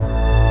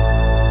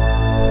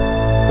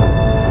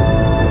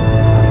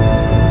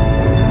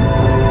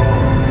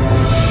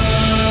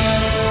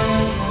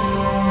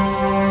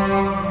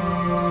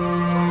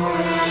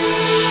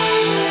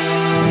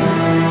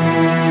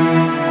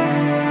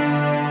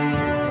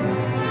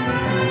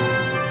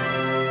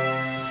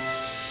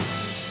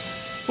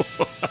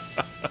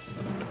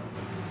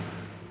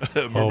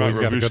we've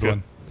got a good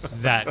one.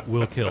 That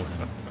will kill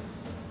him.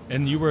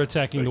 And you were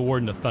attacking the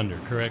Warden of Thunder,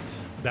 correct?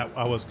 That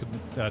I was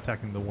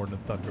attacking the Warden of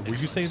Thunder. Were you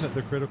saying that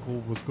the critical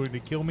was going to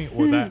kill me,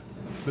 or that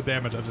the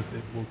damage I just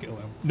did will kill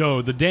him?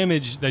 No, the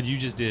damage that you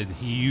just did,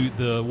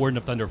 the Warden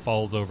of Thunder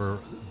falls over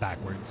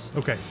backwards.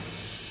 Okay.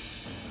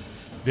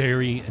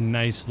 Very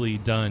nicely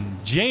done.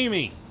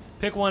 Jamie,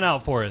 pick one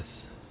out for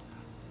us.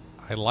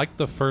 I like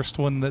the first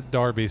one that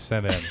Darby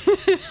sent in.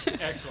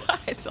 Excellent.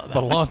 I saw that.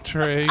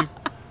 Volantre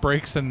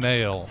breaks a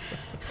nail.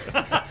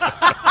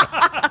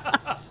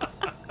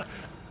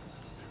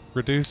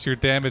 Reduce your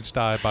damage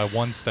die by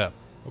 1 step.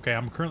 Okay,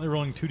 I'm currently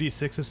rolling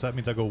 2d6s, so that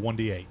means I go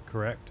 1d8,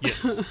 correct?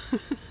 Yes.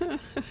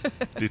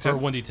 D10? Or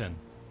 1d10.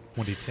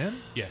 1d10?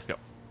 Yeah. Yep.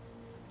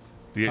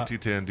 D8,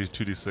 D10,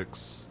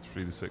 D2d6,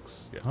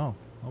 3d6. Yeah. Oh,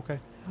 okay.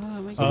 Oh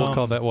my So god. we'll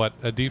call that what?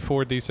 A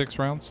D4, D6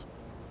 rounds?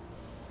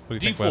 What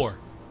do you think, Wes? D4.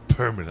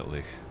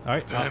 Permanently. All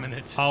right.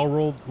 Permanent. I'll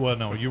roll. Well,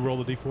 no, you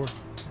roll the d4.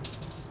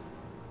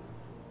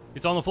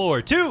 It's on the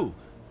floor. 2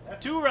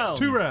 rounds.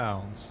 2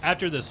 rounds.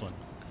 After this one.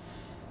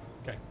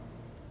 Okay.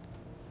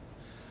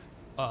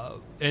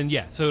 And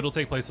yeah, so it'll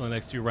take place on the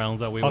next 2 rounds.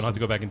 That way we don't Awesome. have to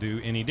go back and do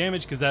any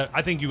damage, because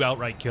I think you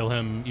outright kill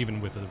him even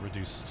with a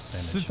reduced damage.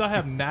 Since I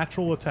have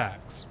natural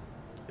attacks,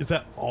 is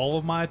that all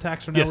of my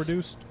attacks are now Yes.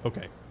 reduced?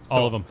 Okay.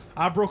 All of them.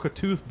 I broke a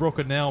tooth, broke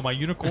a nail. My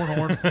unicorn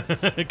horn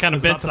It kind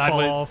of was about bent to fall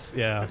sideways. off.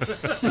 Yeah.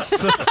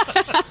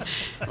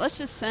 Let's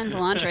just send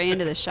Volantre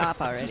into the shop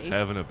already. Just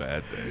having a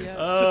bad day.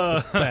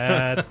 Yeah.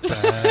 bad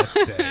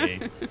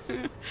day.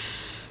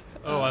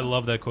 Oh, I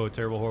love that quote.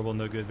 Terrible, horrible,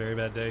 no good, very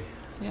bad day.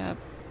 Yeah.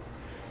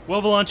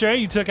 Well, Volantre,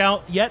 you took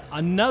out yet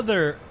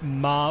another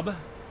mob.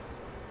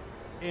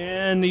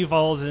 And he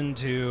falls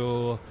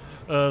into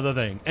the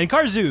thing. And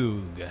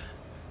Karzug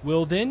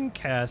will then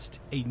cast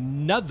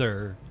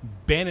another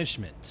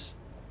banishment.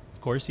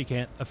 Of course, he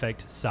can't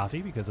affect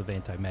Safi because of the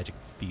anti-magic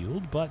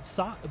field, but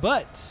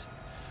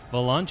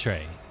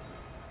Volantre,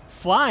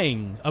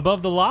 flying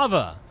above the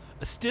lava,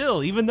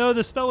 still, even though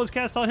the spell was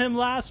cast on him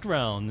last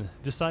round,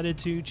 decided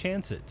to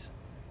chance it.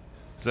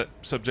 Is that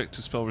subject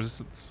to spell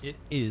resistance? It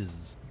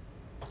is.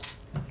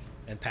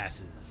 And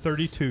passes.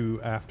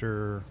 32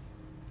 after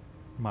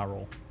my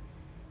roll.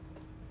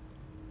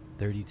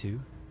 32.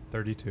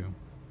 32.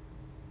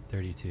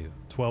 32.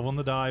 12 on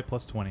the die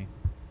plus 20.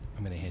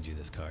 I'm going to hand you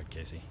this card,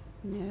 Casey.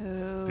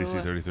 No.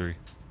 DC 33.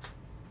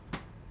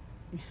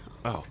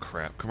 Oh,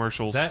 crap.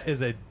 Commercials. That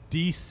is a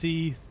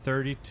DC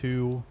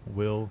 32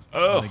 will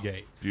oh,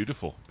 negate.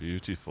 beautiful.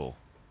 Beautiful.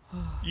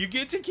 You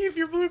get to keep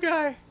your blue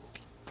guy.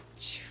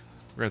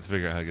 We're going to have to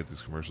figure out how to get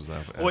these commercials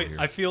out of Wait, here.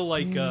 I feel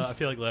like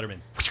Letterman.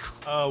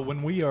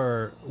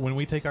 When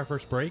we take our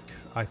first break,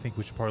 I think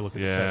we should probably look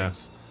at the Yeah.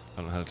 settings. I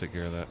don't know how to take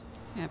care of that.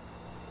 Yep.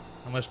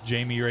 Unless,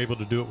 Jamie, you're able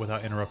to do it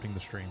without interrupting the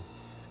stream.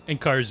 And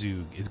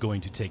Karzug is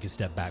going to take a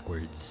step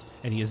backwards,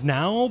 and he is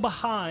now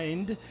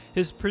behind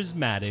his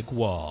prismatic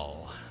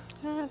wall,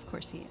 Of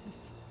course he is.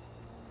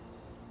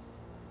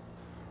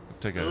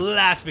 Take a.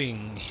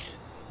 laughing,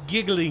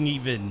 giggling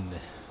even.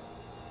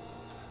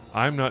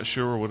 I'm not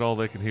sure what all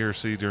they can hear or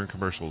see during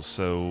commercials,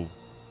 so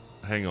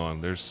hang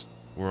on.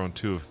 We're on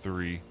 2 of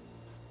 3,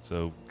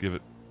 so give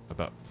it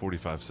about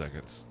 45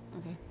 seconds.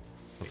 Okay.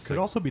 Let's It could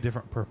take- also be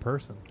different per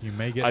person. You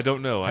may get I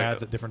don't know.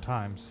 ads at different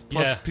times.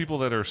 Plus, Yeah. people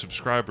that are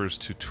subscribers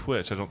to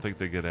Twitch, I don't think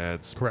they get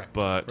ads. Correct.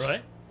 But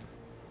Right?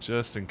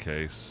 just in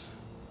case.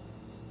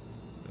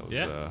 That was,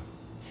 Yeah.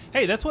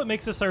 Hey, that's what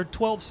makes us our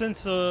 12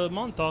 cents a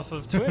month off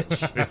of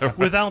Twitch.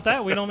 Without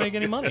that, we don't make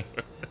any money.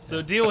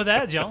 So deal with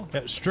that, y'all.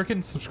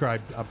 Stricken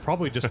subscribed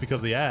probably just because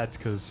of the ads,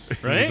 because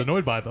he Right? was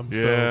annoyed by them.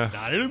 Yeah.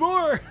 Not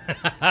anymore.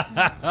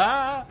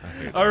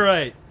 All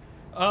right.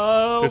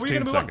 We're 15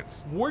 gonna move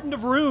seconds. on. Warden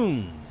of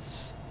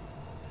Runes.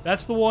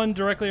 That's the one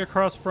directly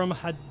across from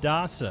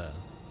Hadassah.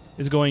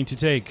 Is going to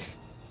take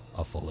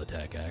a full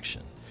attack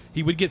action.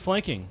 He would get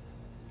flanking.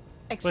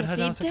 Except he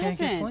Hadassah can't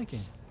get flanking.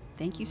 doesn't.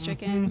 Thank you,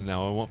 Stricken.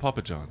 Now I want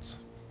Papa John's.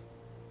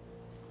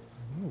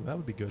 Ooh, that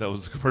would be good. That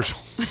was a commercial.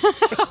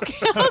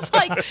 Okay, I was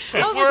like,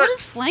 what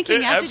does flanking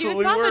It have to do with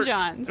absolutely Papa worked.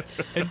 John's?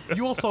 And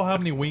you all saw how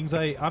many wings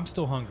I ate. I'm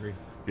still hungry.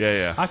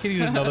 Yeah. I could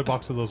eat another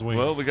box of those wings.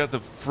 Well, we got the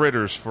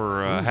fritters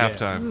for yeah.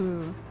 halftime.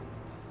 Ooh,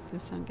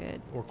 those sound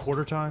good. Or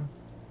quarter time.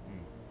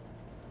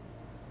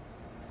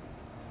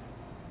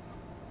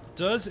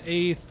 Does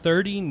a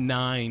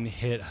 39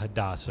 hit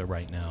Hadassah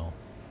right now?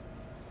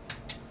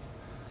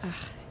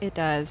 It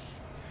does.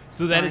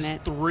 So that Darn is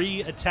it.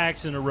 3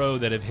 attacks in a row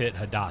that have hit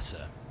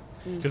Hadassah.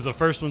 Because the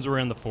first ones were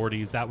in the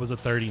 40s. That was a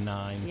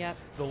 39. Yep.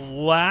 The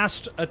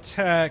last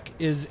attack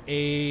is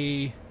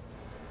a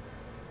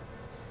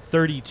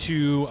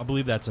 32. I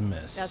believe that's a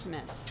miss. That's a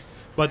miss.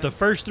 But the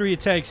first 3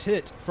 attacks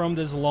hit from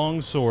this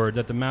long sword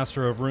that the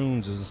Master of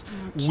Runes is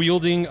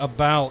wielding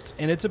about.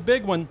 And it's a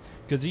big one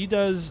because he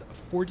does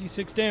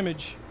 46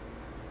 damage.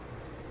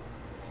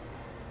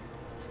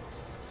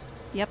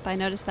 Yep, I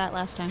noticed that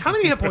last time. How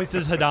many hit points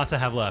does Hadassah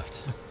have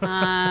left?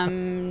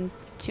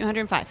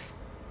 205.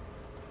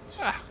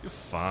 You're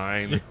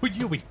fine.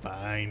 You'll be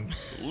fine.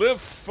 Live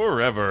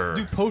forever.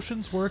 Do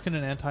potions work in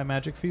an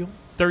anti-magic field?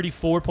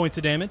 34 points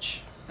of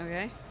damage.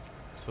 Okay.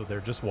 So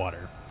they're just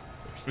water.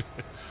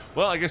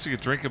 Well, I guess you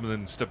could drink them and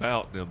then step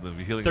out. You know, the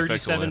healing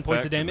effect will 37 points of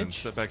affect and then damage.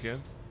 Step back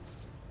in.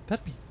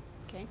 That'd be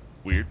Okay.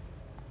 Weird.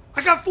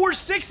 I got 4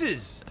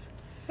 6s.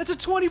 That's a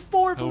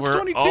 24 plus We're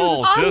 22.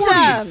 all That's just 40.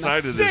 as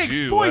excited as 6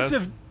 you, points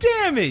Wes. of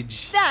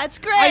damage. That's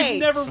great. I've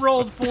never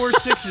rolled 4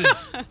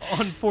 6s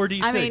on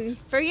 4d6. I mean,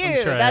 for I'm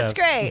you, sure I that's have.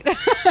 great.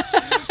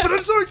 But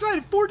I'm so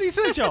excited.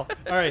 4d6, y'all.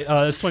 All right,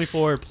 that's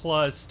 24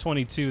 plus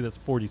 22. That's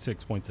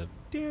 46 points of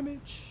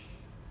damage.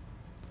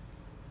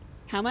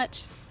 How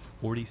much?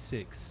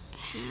 46.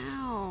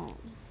 Ow.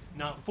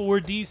 Not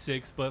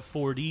 4d6, but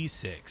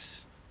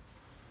 4d6.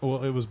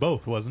 well. It was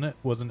both, wasn't it?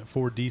 Wasn't it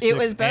 4d6 It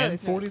was and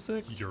both.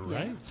 46? You're Yeah.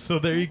 right. So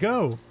there you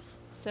go.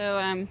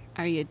 So,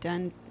 are you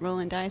done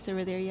rolling dice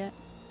over there yet?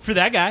 For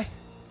that guy.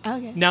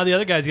 Okay. Now the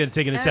other guy's going to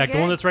take an attack. The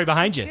Okay. one that's right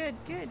behind you. Good,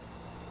 good.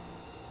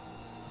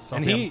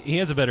 And he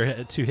has a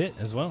better to hit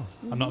as well.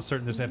 I'm not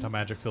certain this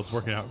anti-magic field's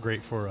working out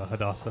great for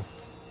Hadassah.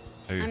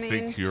 I, I think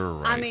mean, you're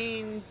right. I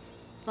mean,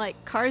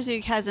 like,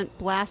 Karzuk hasn't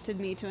blasted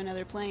me to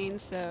another plane,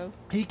 so,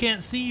 He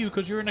can't see you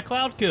because you're in a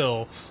cloud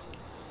kill.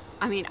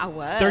 I mean, I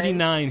was.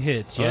 39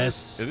 hits, Oh,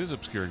 yes. it is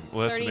obscuring.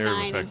 Well, that's an area of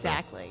 39 effect.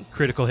 exactly.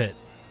 Critical hit.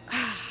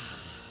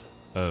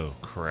 Though. Oh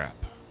crap.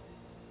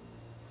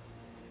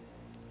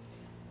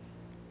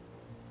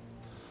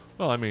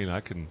 Well, I mean, I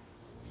can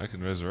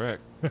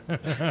resurrect.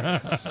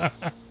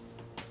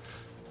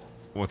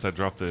 Once I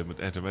drop the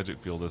anti-magic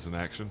field as an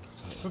action.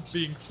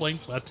 Being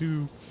flanked by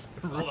 2.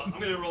 Hold on. I'm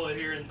going to roll it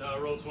here and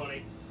roll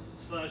 20.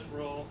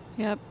 /roll.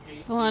 Yep.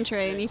 86.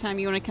 Volantre, anytime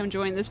you want to come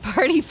join this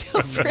party,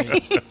 feel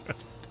free.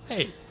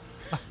 Hey,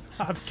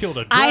 I've killed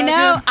a I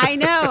dragon.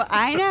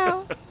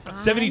 know.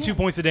 72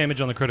 points of damage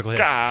on the critical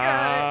hit.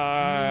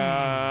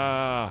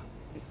 Ah,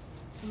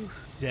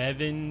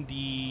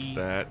 70.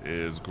 that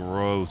is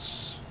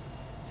gross.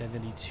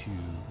 72.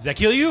 Does that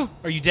kill you?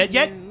 Are you dead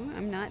yet? No,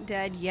 I'm not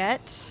dead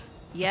yet.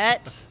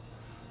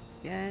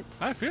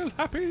 I feel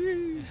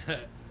happy.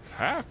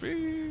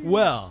 Happy.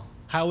 Well,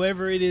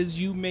 however it is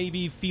you may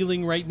be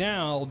feeling right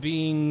now,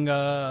 being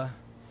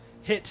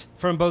hit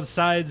from both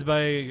sides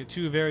by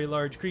 2 very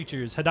large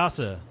creatures.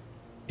 Hadassah,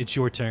 it's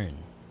your turn.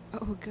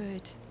 Oh,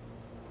 good.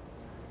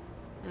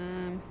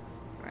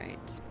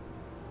 Right.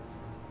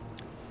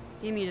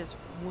 Give me just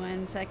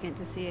 1 second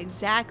to see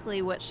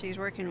exactly what she's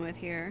working with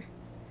here.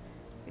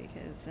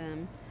 Because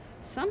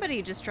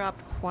somebody just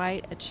dropped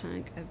quite a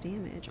chunk of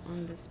damage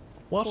on this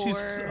While poor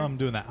she's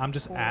doing that, I'm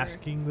just poor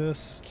asking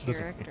this.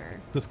 character.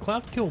 Does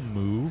Cloud Kill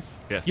move?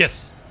 Yes.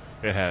 Yes.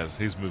 It has.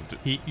 He's moved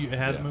it. It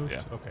has Yeah, moved?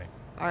 yeah. Okay.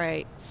 All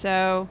right.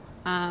 So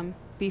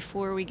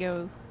before we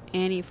go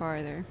any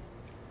farther,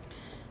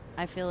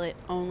 I feel it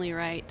only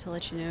right to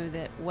let you know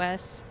that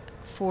Wes,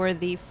 for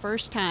the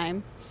first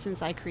time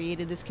since I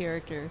created this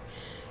character,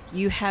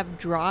 you have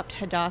dropped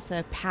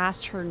Hadassah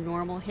past her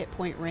normal hit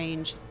point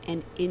range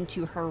and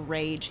into her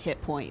rage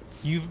hit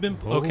points. You've been.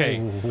 Okay.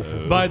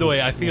 By the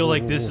way, I feel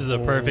like this is the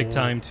perfect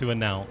time to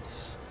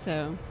announce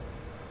So,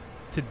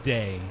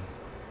 today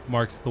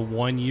marks the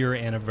 1-year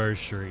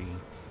anniversary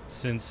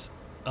since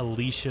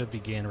Alicia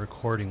began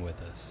recording with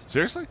us.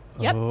 Seriously?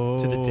 Yep. Oh.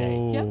 To the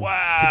day. Yep.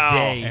 Wow.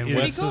 Today And is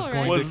Wes cool, is right?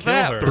 going Was to kill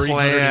that her.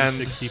 planned?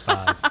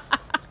 365.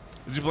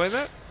 Did you play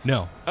that?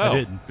 No, Oh, I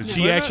didn't. did you She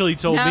play that? actually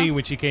told No. me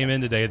when she came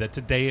in today that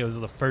today was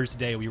the first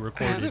day we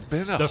recorded Has it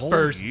been a the whole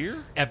first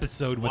year?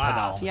 episode with Wow.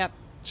 Hadassah. yep.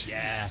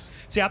 Yeah. Jeez.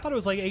 See, I thought it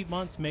was like 8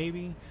 months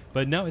maybe,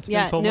 but no, it's been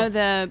Yeah, 12 no,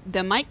 months.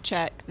 the mic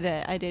check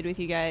that I did with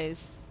you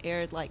guys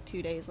aired like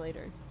 2 days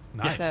later.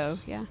 Nice. So,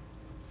 yeah.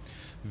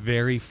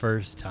 Very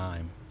first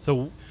time.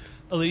 So,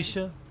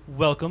 Alicia,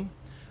 welcome.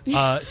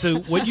 So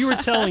what you were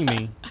telling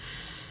me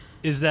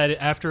is that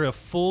after a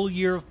full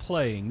year of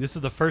playing, this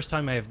is the first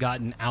time I have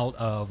gotten out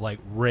of like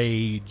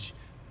rage,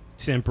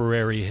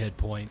 temporary hit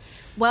points.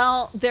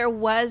 Well, there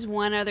was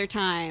one other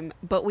time,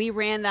 but we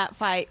ran that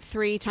fight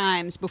 3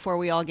 times before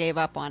we all gave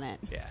up on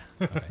it. Yeah.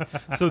 Okay.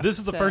 So this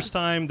is the So- first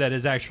time that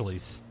is actually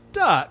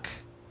stuck.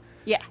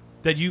 Yeah.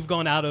 That you've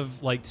gone out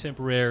of like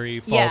temporary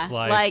false Yeah.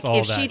 life. Like all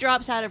if that. she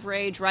drops out of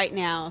rage right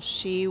now,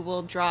 she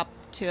will drop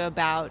to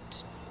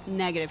about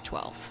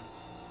 -12.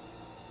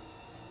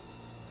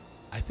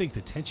 I think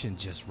the tension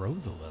just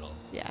rose a little.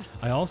 Yeah.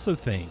 I also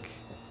think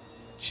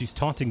she's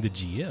taunting the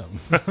GM,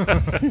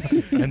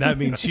 and that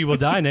means she will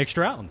die next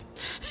round.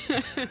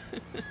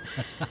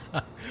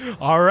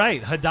 All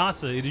right,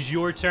 Hadassah, it is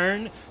your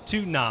turn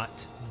to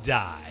not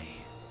die.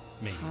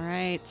 Maybe. All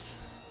right.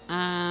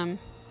 Let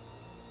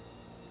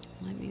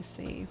me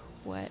see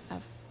what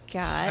I've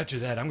got. After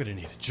that, I'm going to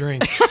need a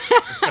drink.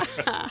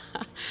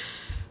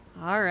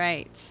 All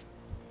right.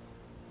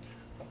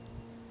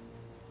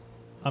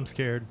 I'm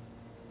scared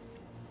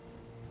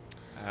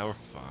We're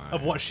fine.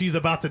 of what she's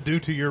about to do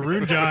to your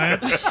rune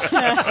giant.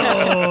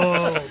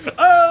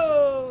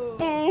 Oh!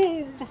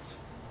 Boom!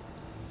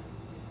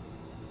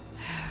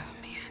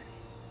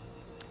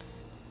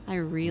 I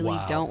really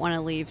Wow. don't want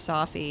to leave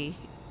Sophie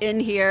in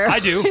here. I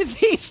do. With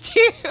these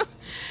two.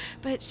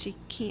 But she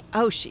can't.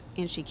 Oh, she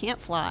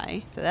can't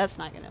fly, so that's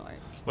not going to work.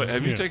 Wait,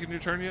 have you Yeah. taken your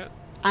turn yet?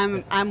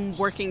 I'm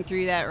working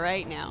through that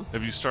right now.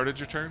 Have you started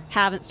your turn?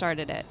 Haven't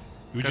started it.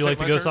 Would Can you I like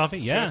to take go, my turn? Safi?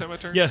 Can Yeah. I take my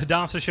turn? Yeah,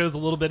 Hadassah shows a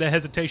little bit of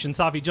hesitation.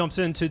 Safi jumps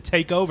in to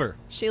take over.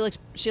 She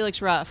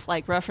looks rough,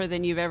 like rougher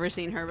than you've ever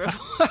seen her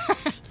before.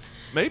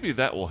 Maybe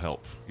that will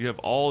help. You have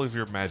all of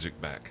your magic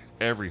back.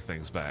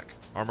 Everything's back.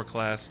 Armor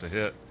class to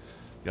hit,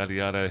 yada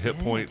yada, hit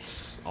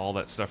points, all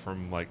that stuff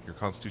from like your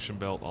Constitution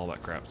belt, all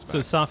that crap's back. So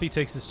Safi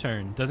takes his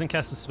turn. Doesn't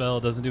cast a spell,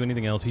 doesn't do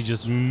anything else. He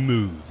just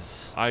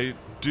moves. Actually,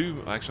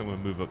 I'm going to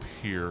move up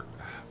here.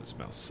 This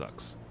mouse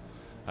sucks.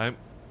 Oh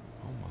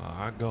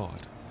my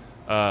god.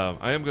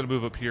 I am going to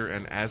move up here,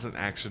 and as an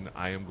action,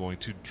 I am going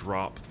to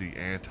drop the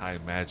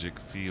anti-magic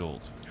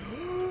field.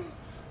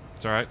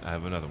 It's all right. I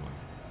have another one.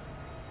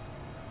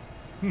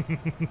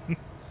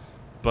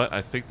 But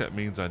I think that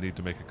means I need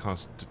to make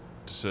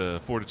a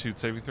fortitude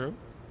saving throw,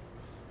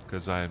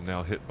 because I am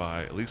now hit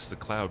by at least the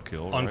cloud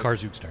kill. On right?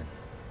 Karzuk's turn.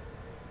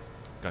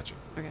 Gotcha.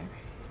 Okay.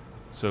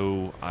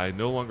 So I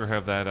no longer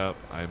have that up.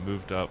 I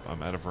moved up.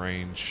 I'm out of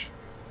range.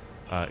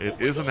 It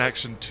is an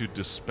action to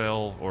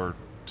dispel or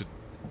to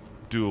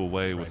do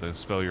away with a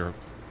spell you're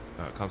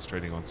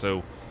concentrating on.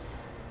 So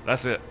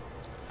that's it.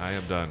 I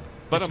am done.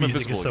 But This I'm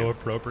music invisible is so again.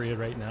 appropriate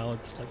right now.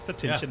 It's like the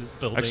tension is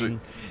building Actually,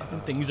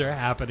 and things are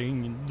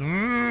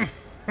happening.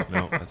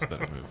 No, that's a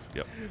better move.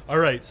 Yep. All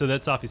right, so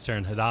that's Safi's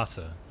turn.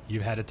 Hadassah,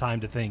 you've had a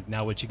time to think.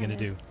 Now what you going to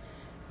do?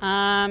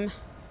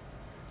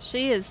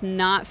 She is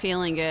not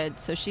feeling good,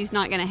 so she's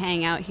not going to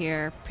hang out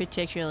here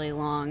particularly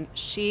long.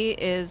 She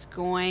is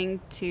going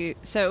to...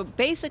 So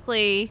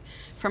basically,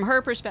 from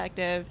her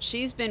perspective,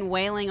 she's been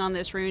wailing on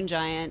this rune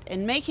giant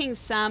and making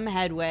some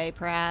headway,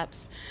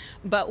 perhaps.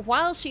 But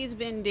while she's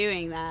been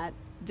doing that,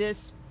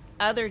 this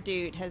other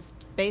dude has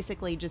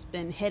basically just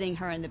been hitting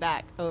her in the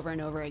back over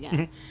and over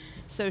again.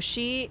 So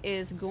she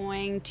is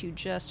going to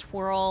just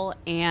whirl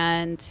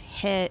and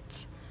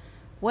hit...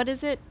 What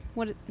is it?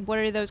 What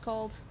are those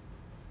called?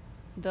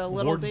 The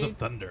little Wardens of dude?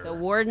 Thunder. The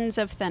Wardens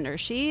of Thunder.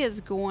 She is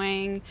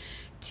going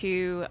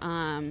to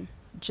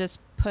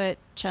just put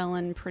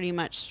Chellin pretty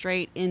much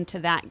straight into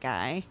that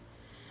guy.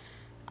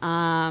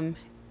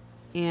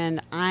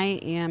 And I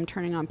am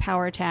turning on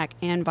Power Attack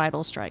and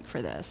Vital Strike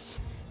for this.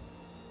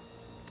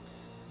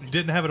 You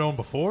didn't have it on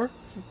before?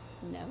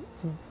 No.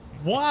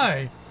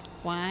 Why?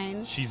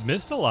 Wine. She's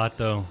missed a lot,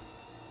 though.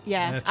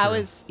 Yeah, That's I true.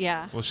 was,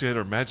 yeah. Well, she had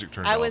her magic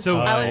turned I off. was, So-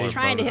 I was Or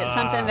trying to hit bonus.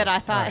 something that I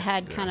thought Alright.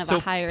 had kind of So a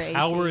higher AC.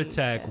 power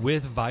attack so-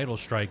 with Vital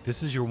Strike.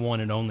 This is your one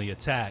and only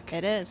attack.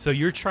 It is. So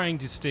you're trying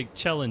to stick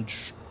Chellin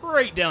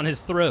straight down his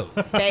throat.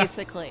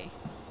 Basically.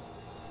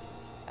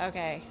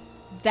 Okay.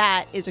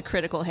 That is a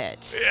critical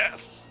hit.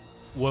 Yes.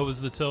 What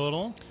was the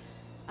total?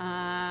 He's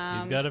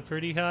Um, got a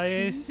pretty high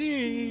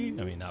AC.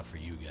 I mean, not for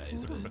you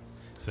guys, but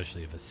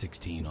especially if a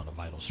 16 on a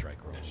Vital Strike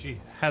roll.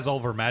 She has all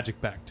of her magic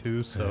back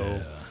too,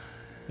 so Yeah.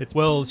 it's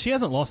Well, she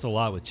hasn't lost a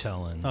lot with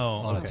Chellin Oh, on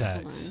okay. hold on.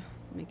 attacks.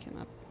 Let me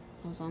come up.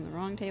 I was on the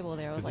wrong table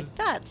there. I was This like, is-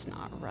 that's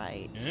not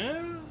right.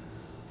 Yeah.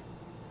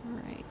 All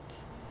right.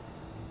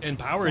 And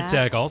power attack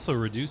That's- also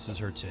reduces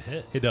her to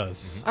hit. it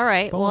does. All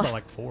right. Well, Well, about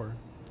like 4.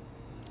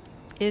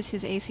 is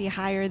his AC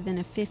higher than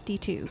a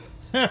 52?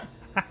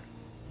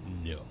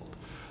 No.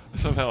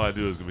 Somehow I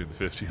knew it was going to be in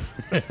the 50s.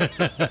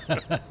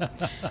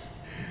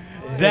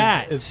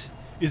 That Is-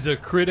 is a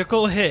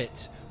critical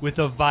hit with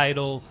a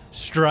Vital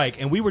Strike.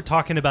 And we were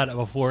talking about it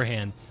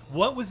beforehand.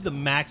 What was the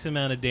max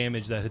amount of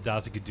damage that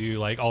Hadassah could do,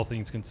 like all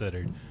things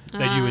considered,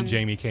 that you and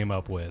Jamie came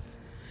up with?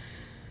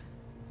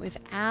 With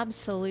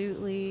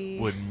absolutely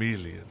 1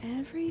 million.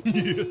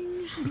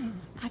 everything?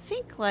 I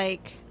think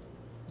like...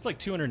 It's like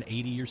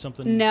 280 or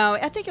something. No,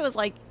 I think it was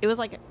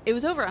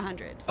over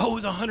 100. Oh, it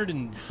was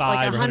 105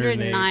 Like or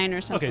 108. 109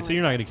 or something Okay, so like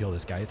you're not going to kill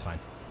this guy. It's fine.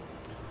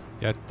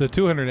 Yeah, the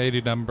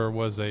 280 number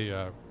was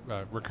a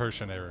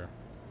recursion error.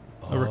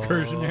 A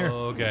recursion error?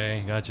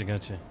 Okay,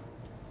 gotcha.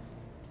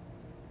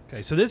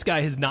 Okay, so this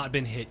guy has not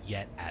been hit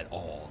yet at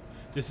all.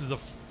 This is a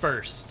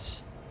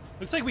first.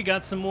 Looks like we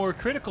got some more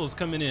criticals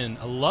coming in.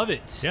 I love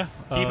it. Yeah,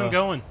 Keep them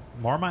going.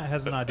 Marmite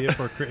has an idea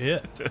for a crit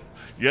hit.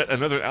 Yet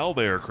another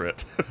owlbear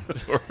crit.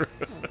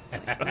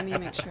 Let me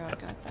make sure I've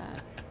got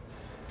that.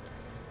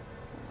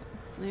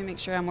 Let me make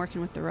sure I'm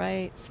working with the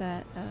right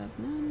set of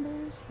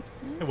numbers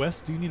Hey, here. Wes,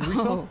 do you need a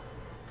refill? Oh,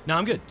 No,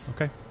 I'm good.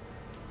 Okay.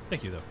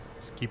 Thank you, though.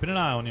 Just keeping an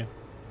eye on you.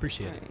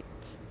 Appreciate right.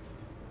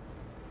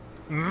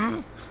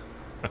 it.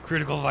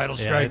 Critical Vital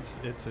Yeah,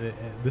 Strike.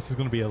 this is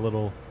going to be a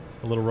little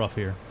rough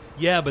here.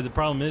 Yeah, but the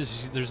problem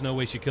is there's no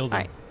way she kills him. All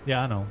right.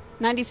 Yeah, I know.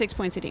 96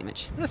 points of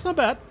damage. That's not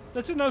bad.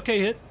 That's an okay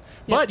hit.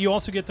 But you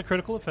also get the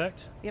critical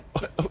effect. Yep.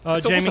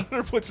 It's Jamie? almost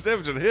 100 points of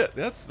damage and a hit.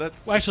 That's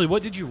Well, actually,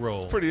 what did you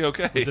roll? pretty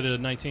okay. Was it a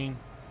 19?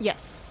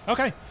 Yes.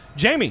 Okay.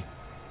 Jamie.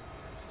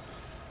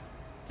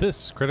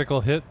 This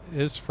critical hit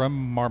is from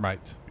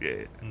Marmite.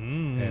 Yeah.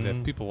 And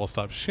if people will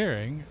stop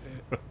sharing,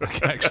 I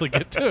can actually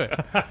get to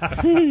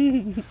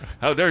it.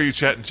 How dare you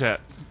chat and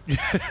chat?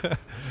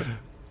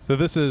 So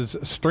this is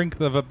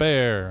Strength of a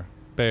Bear.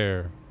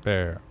 Bear.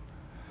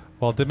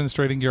 While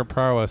demonstrating your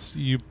prowess,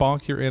 you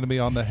bonk your enemy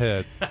on the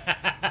head.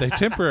 They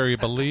temporarily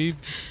believe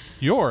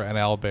you're an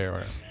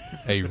owlbear,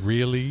 a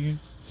really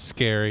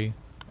scary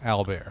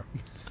owlbear.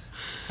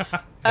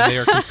 And they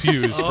are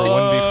confused for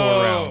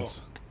 1v4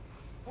 rounds.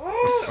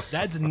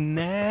 That's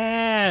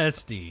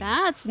nasty.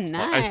 That's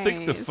nice. I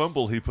think the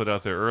fumble he put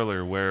out there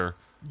earlier where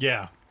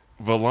Yeah.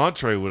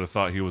 Volantre would have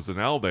thought he was an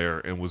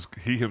owlbear and was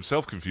he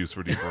himself confused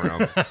for D4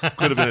 rounds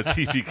could have been a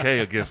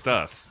TPK against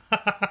us.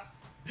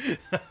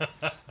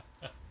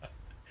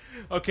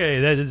 Okay,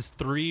 that is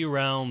 3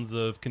 rounds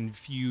of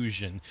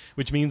confusion,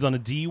 which means on a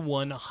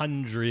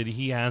D100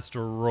 he has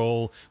to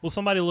roll. Will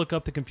somebody look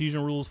up the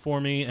confusion rules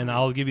for me, and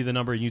I'll give you the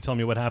number, and you tell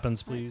me what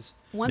happens, please?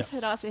 Once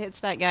Hadassah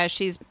hits that guy,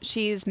 she's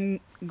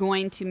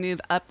going to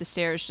move up the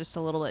stairs just a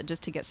little bit,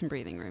 just to get some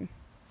breathing room.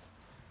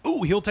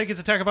 Ooh, he'll take his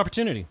attack of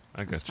opportunity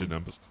I got your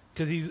numbers.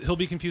 because he'll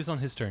be confused on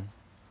his turn.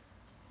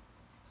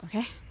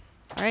 Okay.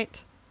 All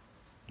right.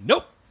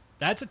 Nope,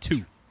 that's a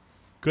 2.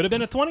 Could have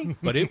been a 20,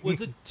 but it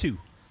was a 2.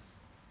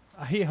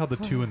 I hate how the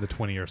 2 and the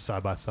 20 are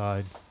side by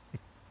side.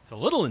 It's a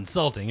little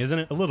insulting, isn't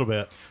it? A little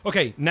bit.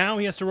 Okay, now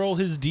he has to roll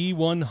his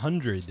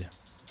D100.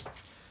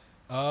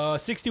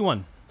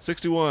 61.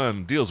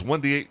 61 deals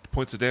 1d8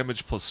 points of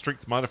damage plus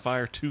strength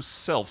modifier to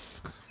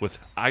self with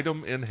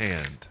item in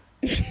hand.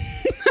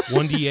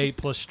 1d8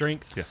 plus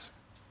strength. Yes.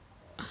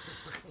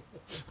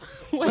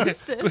 What is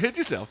Go this? ahead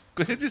yourself.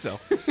 Go ahead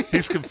yourself.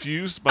 He's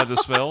confused by the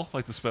spell,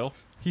 like the spell.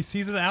 He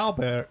sees an owl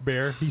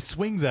bear, he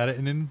swings at it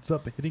and ends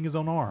up hitting his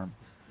own arm.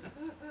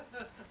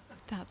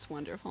 That's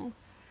wonderful.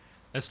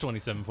 That's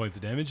 27 points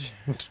of damage.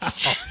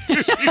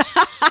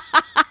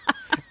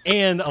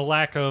 And a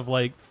lack of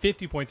like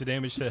 50 points of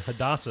damage to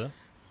Hadassah.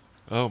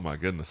 Oh my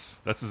goodness.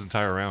 That's his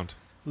entire round.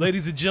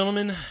 Ladies and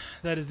gentlemen,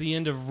 that is the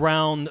end of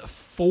round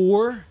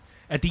 4.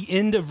 At the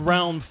end of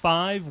round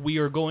 5, we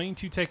are going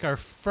to take our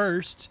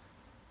first,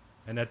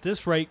 and at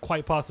this rate,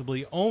 quite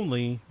possibly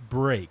only,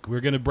 break. We're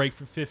going to break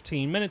for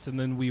 15 minutes, and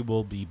then we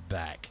will be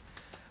back.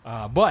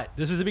 But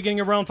this is the beginning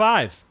of round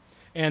 5.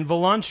 And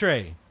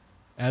Volantre,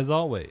 as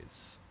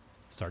always,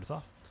 start us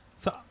off.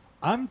 So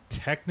I'm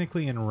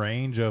technically in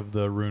range of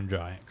the rune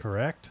giant,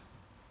 correct?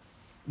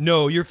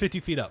 No, you're 50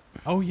 feet up.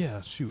 Oh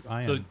yeah, shoot,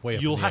 I am So way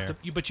up you'll in the have air.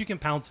 to, but you can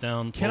pounce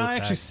down. Can full I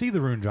actually attack. see the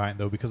rune giant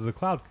though because of the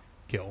cloud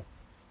kill?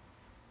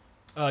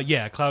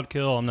 Yeah, cloud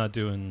kill. I'm not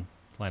doing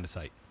line of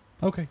sight.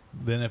 Okay,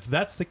 then if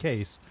that's the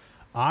case,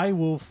 I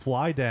will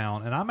fly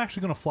down, and I'm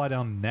actually going to fly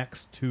down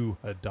next to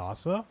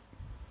Hadassah,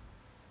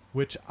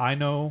 which I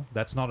know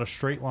that's not a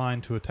straight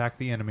line to attack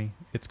the enemy.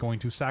 It's going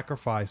to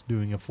sacrifice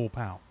doing a full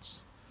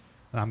pounce,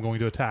 and I'm going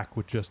to attack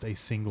with just a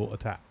single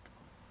attack.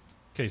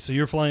 Okay, so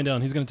you're flying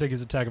down. He's going to take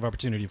his attack of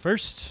opportunity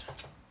first.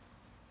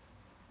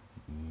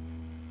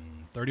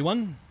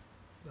 31.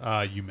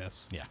 You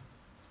miss. Yeah.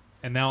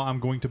 And now I'm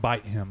going to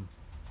bite him.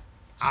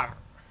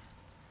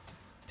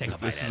 Take If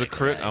this is a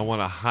crit, I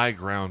want a high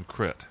ground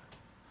crit.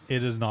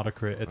 It is not a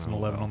crit. It's an Oh,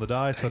 11 well. on the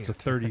die, so it's a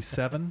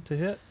 37 to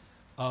hit.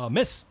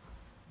 Miss.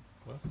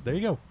 Well, there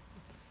you go.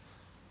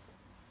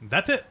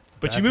 That's it.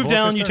 But you That's move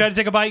down. Vulture's You turn. try to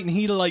take a bite, and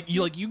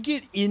you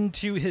get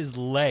into his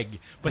leg,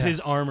 but Yeah. his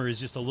armor is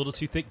just a little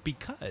too thick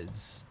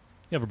because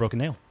you have a broken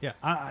nail. Yeah,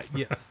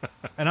 yeah,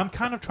 and I'm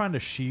kind of trying to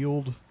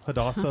shield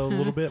Hadassah a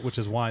little bit, which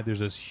is why there's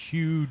this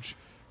huge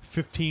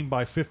 15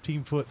 by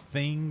 15 foot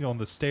thing on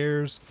the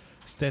stairs,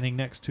 standing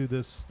next to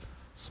this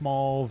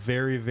small,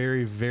 very,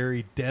 very,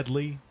 very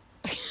deadly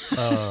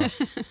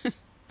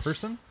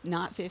person.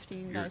 Not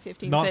 15 by You're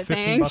 15 Not foot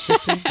 15 thing. by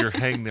 15. Your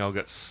hangnail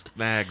got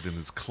snagged in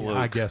his cloak.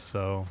 I guess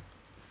so.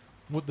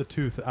 With the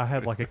tooth, I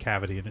had like a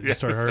cavity, and it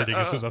just started Yes. hurting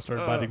as soon as I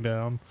started biting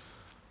down.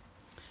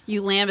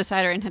 You land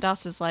beside her, and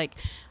Hadassah's like,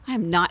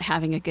 I'm not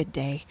having a good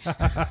day.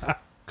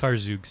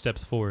 Karzug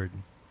steps forward,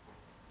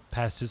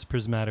 past his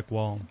prismatic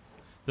wall.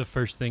 The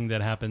first thing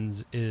that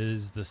happens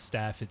is the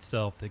staff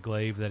itself, the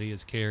glaive that he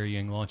is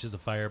carrying, launches a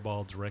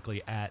fireball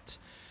directly at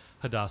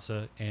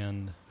Hadassah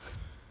and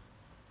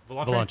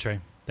Volantre.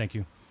 Thank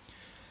you.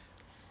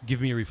 Give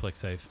me a reflex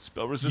save.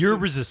 Spell resistance. You're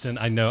resistant.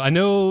 I know. I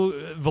know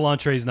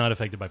Volantre is not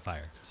affected by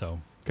fire,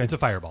 so Okay. it's a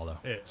fireball, though.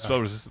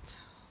 Spell resistance.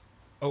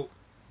 Oh.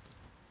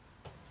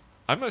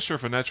 I'm not sure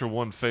if a natural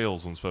 1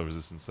 fails on spell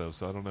resistance, though,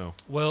 so I don't know.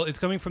 Well, it's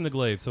coming from the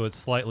glaive, so it's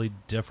slightly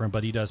different,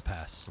 but he does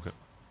pass. Okay.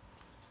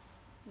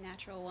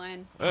 Natural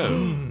one. Oh,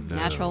 no.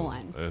 Natural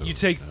 1. Oh, You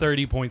take no.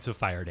 30 points of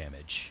fire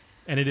damage.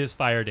 And it is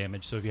fire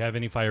damage, so if you have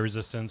any fire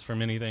resistance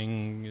from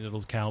anything,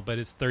 it'll count, but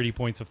it's 30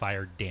 points of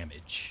fire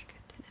damage.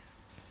 Good to know.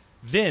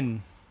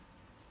 Then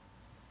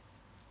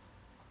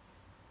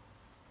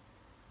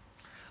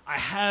I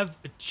have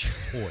a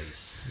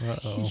choice.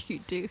 Uh-oh. You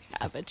do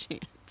have a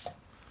chance.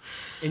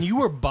 And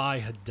you are by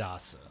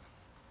Hadassah.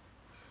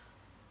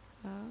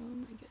 Oh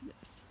my goodness.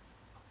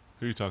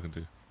 Who are you talking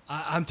to?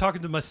 I'm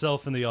talking to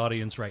myself in the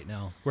audience right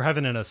now. We're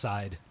having an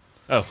aside.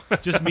 Oh,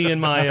 Just me and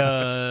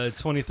my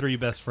 23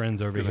 best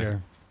friends over Gonna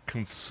here.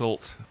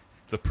 consult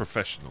the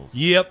professionals.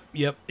 Yep.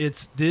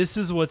 This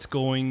is what's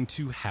going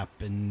to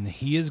happen.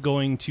 He is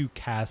going to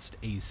cast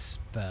a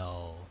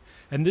spell.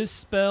 And this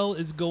spell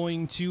is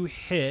going to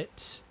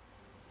hit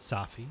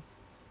Safi,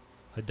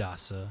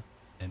 Hadassah,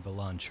 and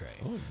Volantre.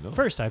 Oh, no.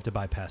 First, I have to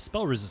bypass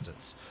spell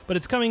resistance. But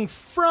it's coming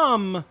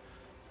from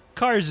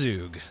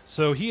Karzug.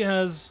 So he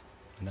has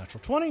A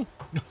natural 20.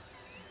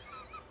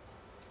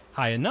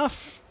 High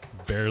enough.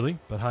 Barely,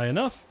 but high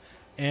enough.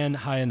 And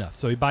high enough.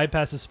 So he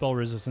bypasses spell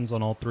resistance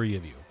on all three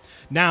of you.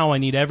 Now I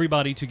need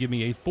everybody to give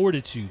me a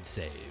fortitude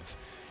save.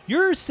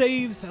 Your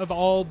saves have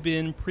all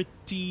been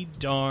pretty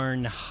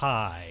darn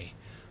high.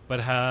 But,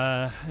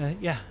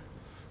 yeah.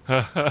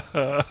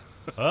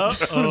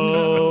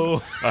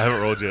 Uh-oh. I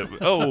haven't rolled yet.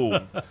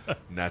 Oh,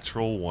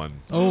 natural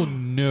 1. Oh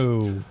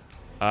no.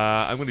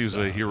 I'm going to use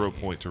a hero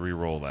point to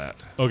re-roll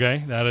that.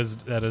 Okay, that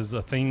is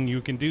a thing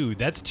you can do.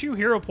 That's 2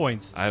 hero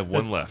points. I have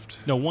 1 left.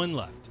 No, 1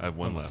 left. I have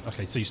 1 left.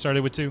 Okay, so you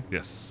started with 2?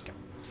 Yes.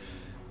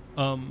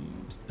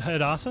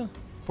 Hadassah,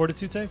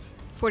 fortitude save?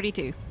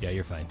 42. Yeah,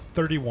 you're fine.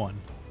 31.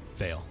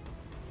 Fail.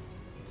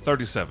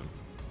 37.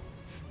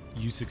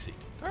 You succeed.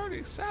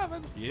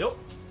 37. Yep.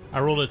 I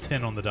rolled a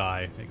 10 on the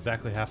die,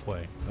 exactly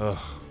halfway. Ugh.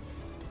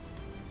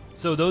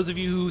 So those of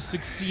you who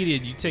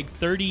succeeded, you take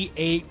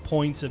 38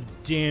 points of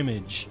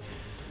damage.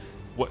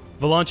 What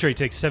Volantre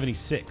takes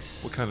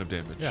 76. What kind of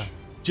damage? Yeah.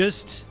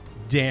 Just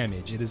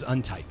damage. It is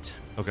untyped.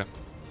 Okay.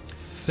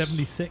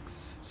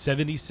 76.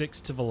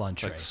 76 to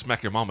Volantre. Like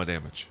smack your mama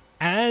damage.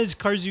 As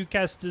Karzu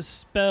casts this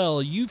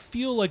spell, you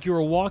feel like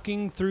you're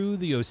walking through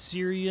the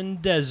Osirian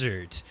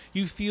desert.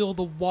 You feel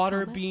the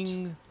water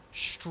being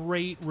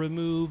straight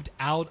removed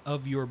out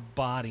of your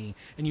body,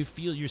 and you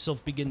feel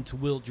yourself begin to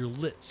wilt. Your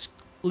lips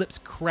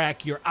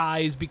crack, your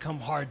eyes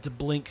become hard to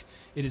blink.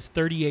 It is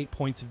 38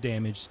 points of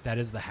damage. That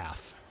is the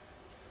half.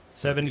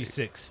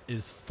 76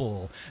 is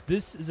full.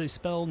 This is a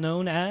spell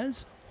known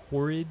as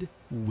Horrid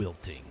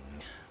Wilting.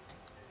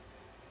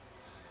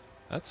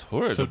 That's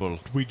horrible. So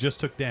we just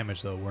took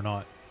damage, though. We're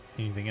not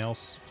anything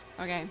else.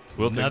 Okay.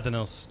 Wilting. Nothing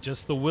else.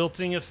 Just the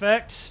wilting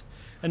effect.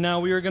 And now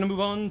we are going to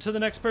move on to the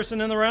next person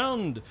in the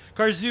round.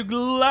 Karzug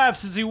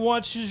laughs as he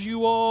watches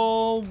you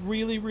all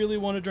really, really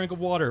want a drink of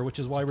water, which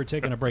is why we're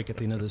taking a break at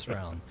the end of this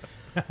round.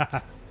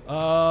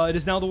 It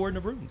is now the Warden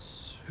of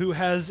Runes, who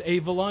has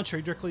a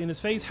Volantre directly in his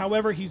face.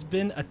 However, he's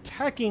been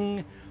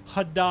attacking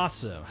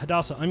Hadassah.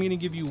 Hadassah, I'm going to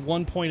give you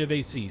 1 point of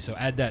AC, so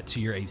add that to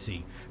your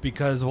AC,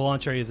 because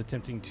Volantre is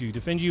attempting to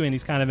defend you, and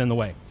he's kind of in the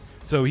way.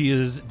 So he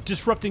is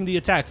disrupting the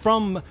attack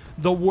from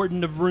the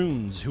Warden of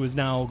Runes, who is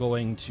now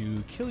going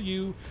to kill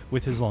you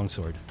with his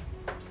longsword.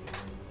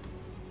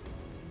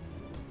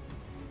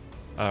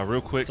 Real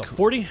quick, So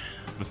 40.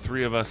 the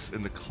 3 of us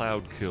in the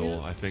cloud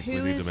kill, I think we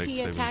Who need to is make he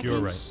saving attacking? You're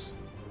throws.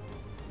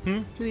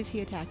 right. Who is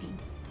he attacking?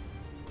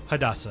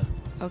 Hadassah.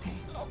 Okay.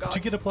 Did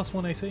you get a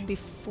 +1 AC?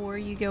 Before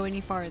you go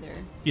any farther,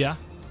 Yeah.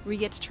 we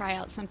get to try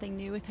out something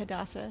new with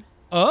Hadassah.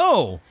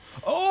 Oh.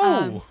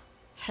 Oh.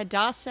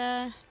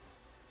 Hadassah,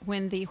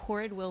 when the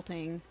Horrid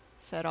Wilting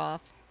set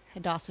off,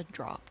 Hadassah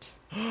dropped.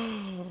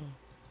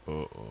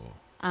 Uh-oh.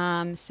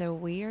 So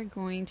we are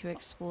going to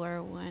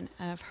explore one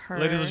of her.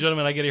 Ladies and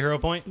gentlemen, I get a hero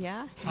point.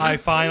 Yeah. I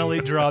finally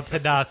dropped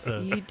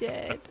Hadassah. You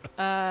did.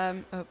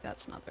 Oh,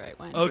 that's not the right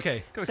one.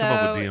 Okay. Gotta come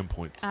up with So, DM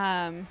points.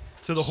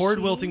 So the Horde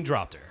She- Wilting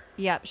dropped her.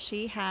 Yep,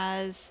 she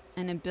has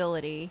an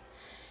ability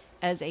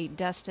as a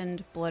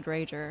destined Blood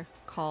Rager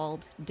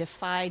called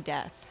Defy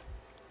Death.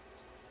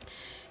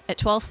 At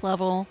 12th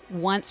level,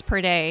 once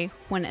per day,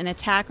 when an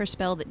attack or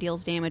spell that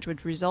deals damage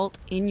would result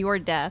in your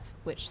death,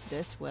 which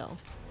this will.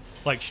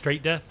 Like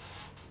straight death?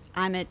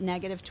 I'm at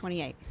negative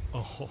 28.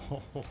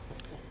 Oh.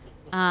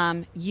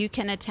 You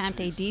can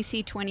attempt a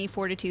DC 20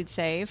 Fortitude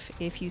save.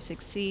 If you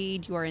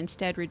succeed, you are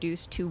instead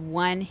reduced to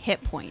 1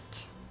 hit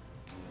point.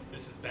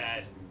 This is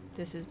bad.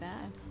 This is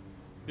bad.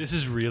 This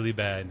is really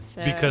bad.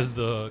 So- Because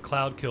the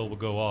cloud kill will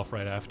go off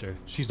right after.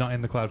 She's not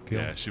in the cloud kill.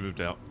 Yeah, she moved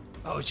out.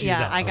 Oh, she's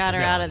Yeah, out. I got her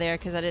Okay. out of there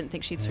because I didn't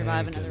think she'd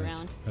survive Thank another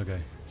goodness. round.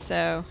 Okay.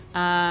 So,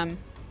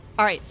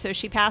 all right, so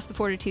she passed the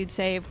Fortitude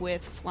save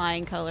with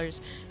flying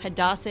colors.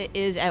 Hadassah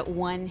is at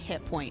 1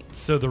 hit point.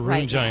 So the Rune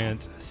right now.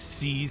 Giant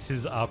sees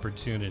his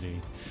opportunity.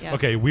 Yep.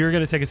 Okay, we're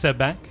going to take a step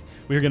back.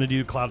 We're going to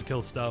do cloud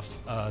kill stuff.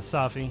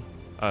 Safi,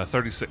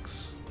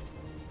 36.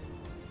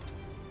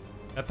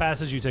 that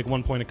passes. You take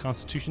 1 point of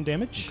constitution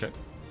damage. Okay.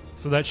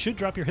 So that should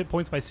drop your hit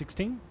points by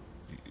 16.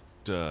 It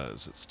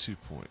does. It's 2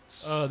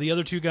 points. The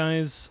other 2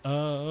 guys,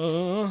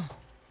 fail.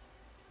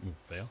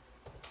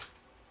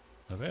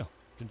 A fail.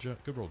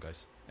 Good roll,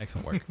 guys.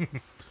 Excellent work.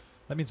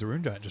 That means the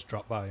Rune Giant just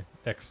dropped by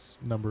X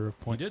number of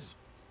points. did.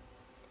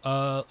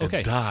 And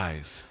Okay,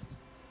 dies.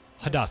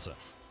 Hadassah,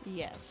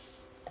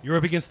 Yes. you're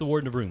up against the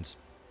Warden of Runes,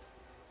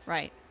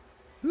 Right.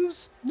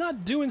 who's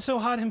not doing so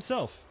hot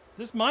himself.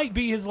 This might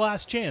be his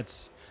last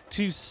chance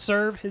to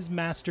serve his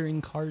master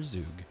in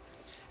Karzug.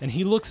 And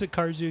he looks at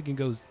Karzug and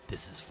goes,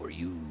 "This is for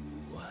you."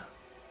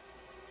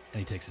 And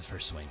he takes his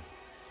first swing,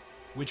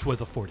 which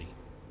was a 40,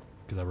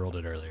 because I rolled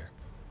it earlier.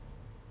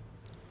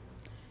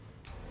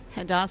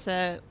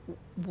 Hadassah,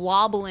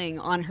 wobbling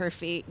on her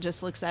feet,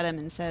 just looks at him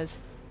and says,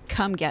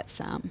 "Come get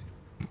some."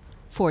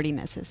 40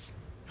 misses.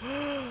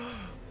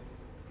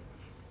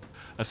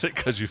 I think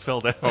because you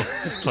fell down.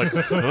 It's like,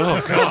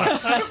 oh,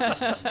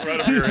 God. Right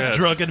over your head.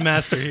 Drunken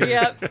master here.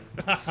 Yep.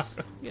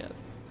 Yep.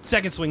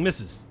 Second swing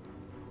misses.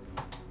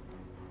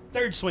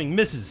 Third swing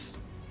misses.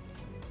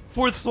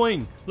 Fourth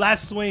swing,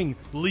 last swing,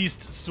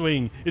 least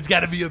swing. It's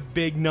got to be a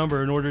big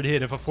number in order to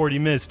hit if a 40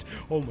 missed.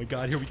 Oh my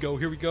god, here we go,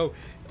 here we go.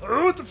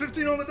 Oh, it's a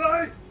 15 on the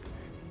die.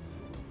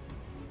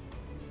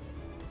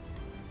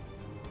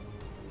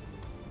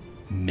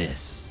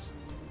 Miss.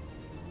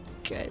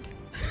 Good.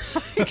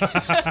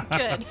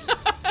 Good.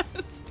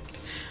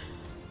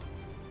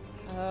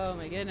 Oh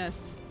my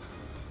goodness.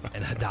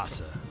 And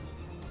Hadassah,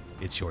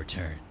 it's your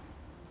turn.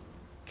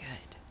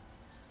 Good.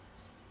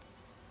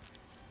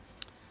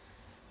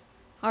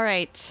 All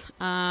right.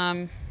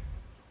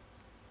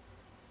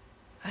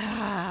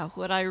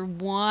 What I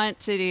want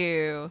to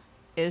do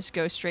is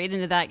go straight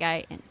into that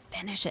guy and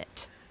finish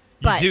it.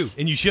 You But do,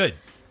 and you should.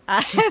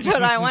 that's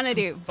what I want to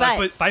do.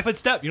 But 5 foot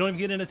step. You don't even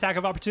get an attack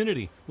of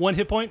opportunity. 1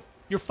 hit point.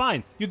 You're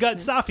fine. You got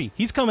Safi.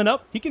 He's coming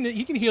up. He can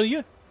heal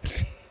you.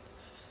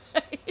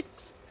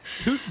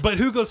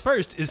 Who goes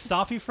first? Is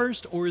Safi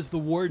first or is the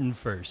warden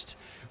first?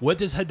 What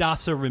does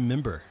Hadassah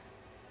remember?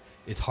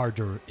 It's hard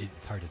to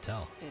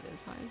tell. it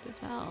is hard to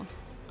tell.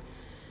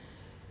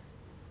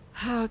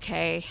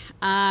 Okay.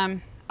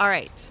 All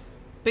right.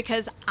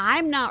 Because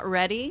I'm not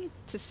ready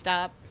to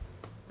stop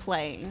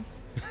playing.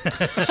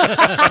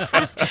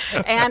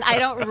 And I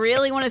don't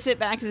really want to sit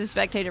back as a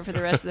spectator for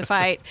the rest of the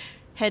fight.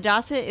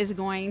 Hadassah is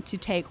going to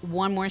take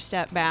one more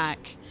step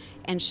back,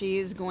 and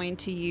she's going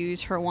to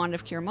use her Wand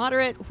of Cure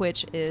Moderate,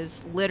 which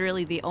is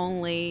literally the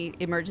only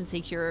emergency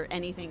cure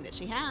anything that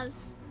she has.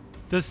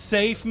 The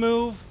safe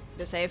move.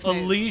 The safe move.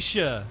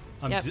 Alicia.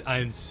 Yep.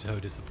 I'm so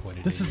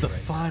disappointed. This in is you the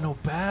right final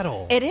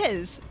battle. It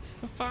is.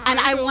 And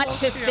I want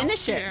to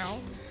finish it.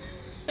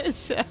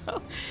 So,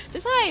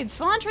 besides,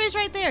 Philantre is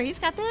right there. He's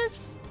got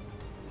this.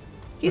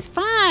 He's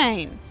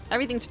fine.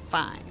 Everything's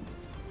fine.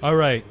 now. All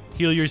right.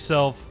 Heal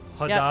yourself,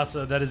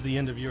 Hadassah. That is the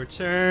end of your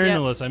turn. Yep.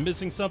 Unless I'm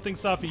missing something.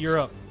 Safi, you're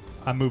up.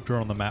 I moved her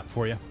on the map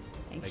for you.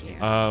 Thank you.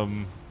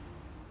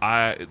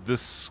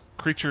 This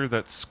creature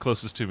that's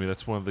closest to me,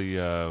 that's one of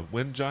the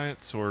wind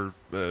giants or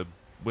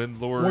wind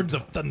lord. Words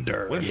of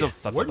Thunder. Winds of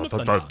Warden of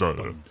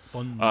Thunder.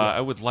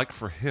 I would like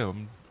for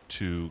him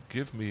to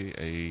give me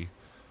a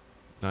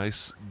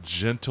nice,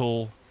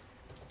 gentle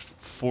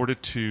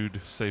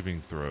fortitude saving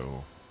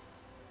throw.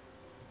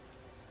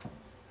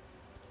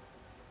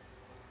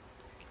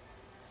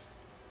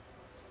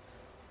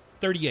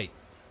 $38.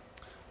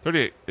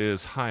 38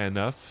 is high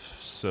enough,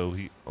 so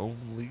he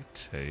only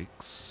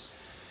takes...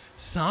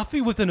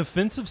 Safi with an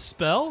offensive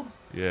spell?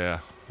 Yeah.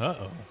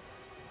 Uh-oh.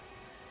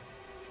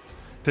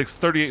 Takes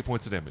 38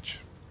 points of damage.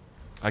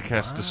 I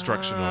cast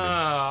Destruction on him.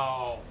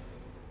 Wow.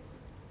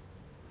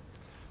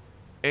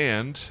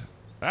 And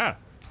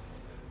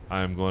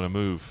I'm going to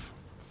move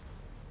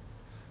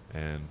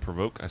and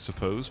provoke, I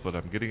suppose, but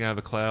I'm getting out of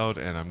the cloud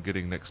and I'm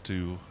getting next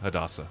to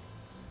Hadassah,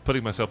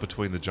 putting myself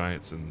between the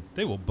giants and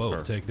They will both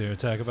her. take their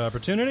attack of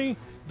opportunity.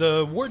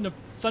 The Warden of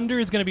Thunder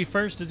is going to be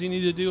first. Does he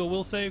need to do a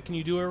will save? Can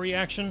you do a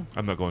reaction?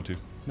 I'm not going to.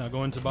 Not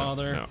going to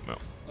bother. No.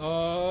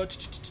 Warden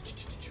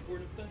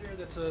of Thunder,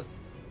 that's a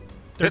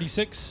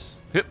 36.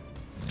 Hit.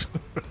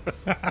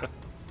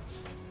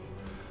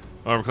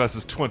 Armor class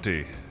is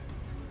 20.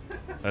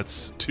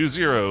 That's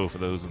 2-0 for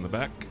those in the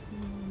back.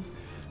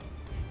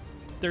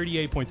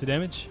 38 points of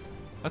damage.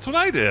 That's what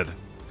I did.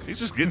 He's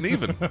just getting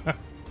even.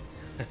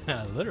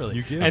 Literally.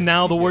 You give. And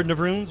now the Warden of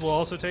Runes will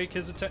also take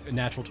his attack.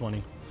 Natural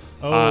 20.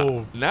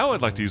 Oh. Now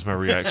I'd like to use my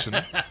reaction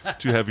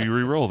to have you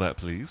re-roll that,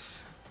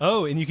 please.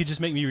 Oh, and you could just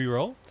make me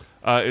re-roll?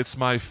 It's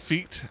my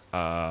feat.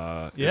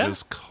 Yeah? It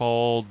is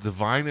called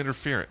Divine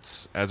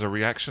Interference. As a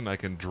reaction, I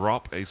can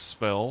drop a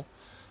spell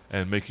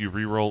and make you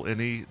re-roll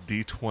any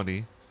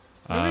D20.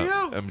 There we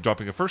go. I'm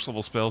dropping a first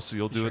level spell, so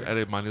you'll do it Sure. at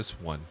a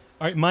 -1.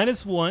 All right,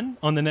 -1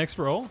 on the next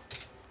roll.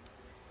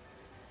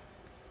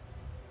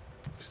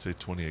 If you say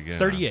 20 again.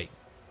 38.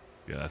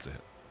 Yeah, that's a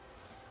hit.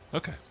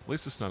 Okay, at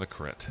least it's not a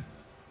crit.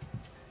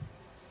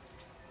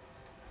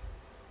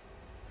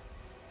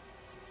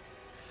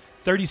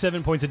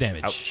 $37 points of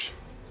damage. Ouch.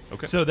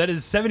 Okay. So that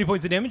is 70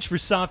 points of damage for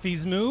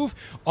Safi's move.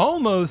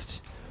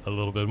 Almost a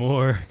little bit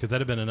more, because that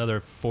would have been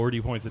another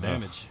 40 points of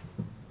damage.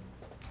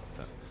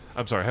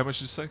 I'm sorry, how much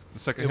did you say? The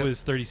second It hit?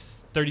 was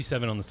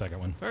 37 on the second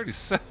one.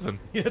 37.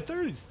 Yeah,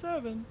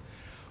 37.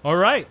 All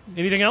right.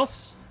 Anything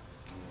else?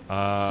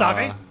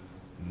 Safi?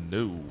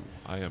 No,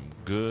 I am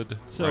good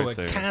So right a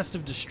there. cast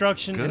of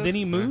destruction, Good. and then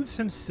he moves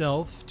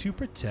himself to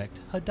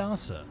protect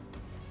Hadassah.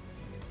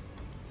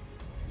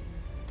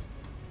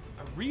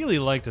 I really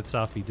like that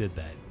Safi did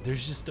that.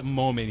 There's just a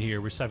moment here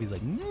where Safi's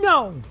like,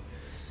 "No,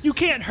 you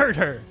can't hurt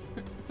her."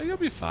 Hey, you'll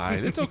be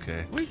fine. It's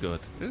okay. We're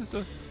good.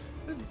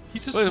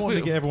 He's just Wait, wanting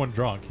to wait. get everyone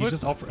drunk. He's What?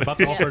 just about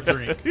to offer a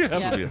drink.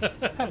 Yeah, Yeah.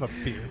 Have a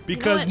beer. You know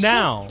Because what?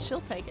 now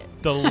she'll take it.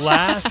 the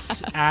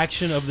last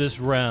action of this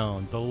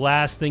round, the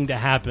last thing to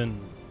happen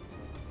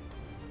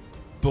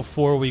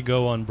before we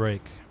go on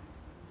break.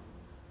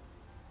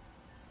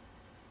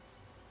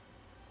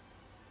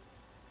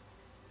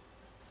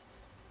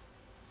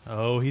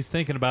 Oh, he's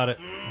thinking about it.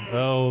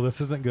 Oh, this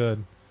isn't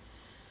good.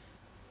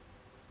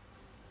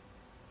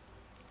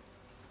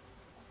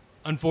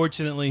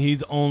 Unfortunately,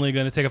 he's only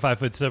going to take a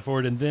 5-foot step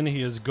forward, and then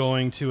he is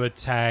going to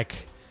attack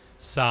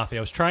Safi. I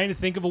was trying to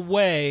think of a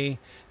way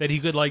that he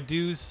could like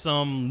do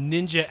some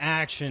ninja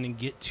action and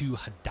get to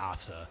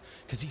Hadassah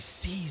because he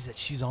sees that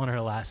she's on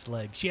her last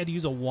leg. She had to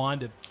use a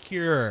wand of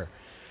cure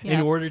in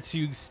Yeah. order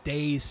to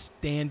stay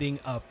standing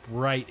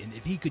upright. And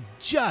if he could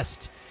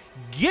just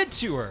get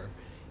to her,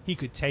 he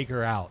could take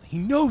her out. He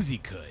knows he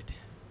could.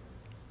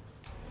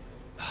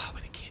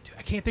 But he can't do it.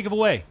 I can't think of a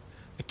way.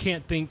 I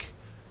can't think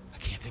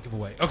of a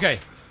way. Okay.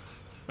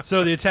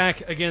 So the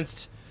attack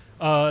against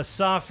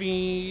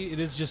Safi, it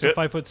is just a Hit.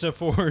 5 foot step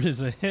forward,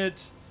 is a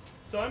hit.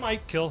 So I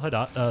might kill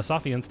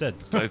Safi instead.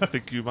 I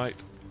think you might.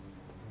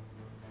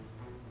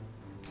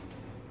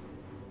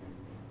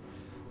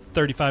 It's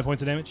 35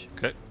 points of damage.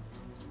 Okay.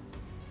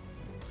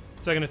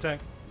 Second attack.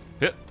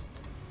 Hit.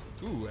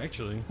 Ooh,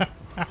 actually.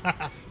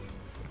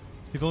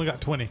 He's only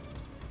got 20.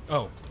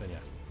 Oh, then yeah.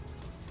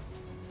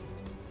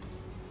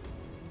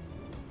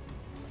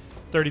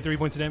 33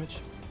 points of damage.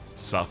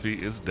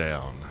 Safi is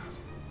down.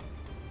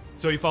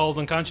 So he falls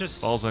unconscious.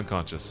 Falls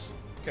unconscious.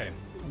 Okay.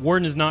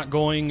 Warden is not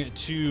going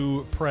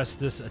to press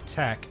this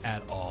attack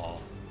at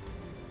all.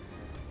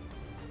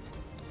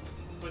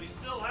 But he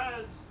still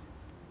has...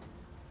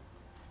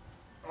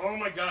 Oh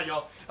my god,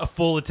 y'all. A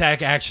full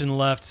attack action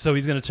left, so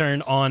he's going to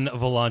turn on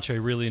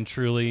Volantre. Really and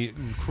truly,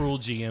 cruel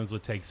GMs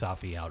would take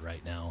Safi out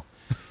right now.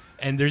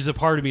 And there's a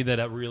part of me that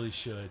I really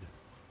should.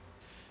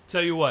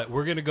 Tell you what,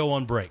 we're going to go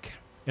on break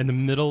in the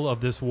middle of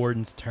this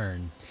Warden's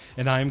turn.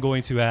 And I am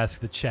going to ask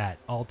the chat,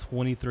 all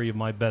 23 of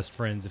my best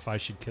friends, if I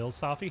should kill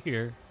Safi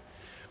here,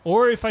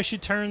 or if I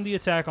should turn the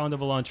attack onto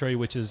Volantre,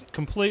 which is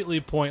completely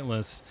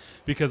pointless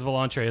because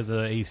Volantre has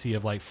an AC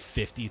of like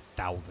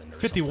 50,000 or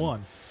 51.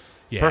 something.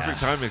 Yeah. Perfect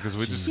timing because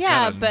we just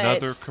Yeah, got but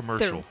another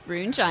commercial. the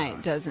Rune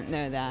Giant doesn't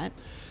know that.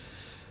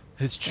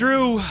 It's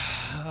true.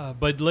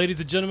 But ladies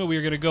and gentlemen, we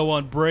are going to go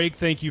on break.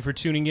 Thank you for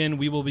tuning in.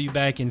 We will be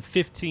back in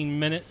 15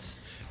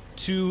 minutes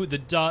to the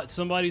dot.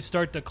 Somebody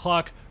start the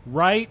clock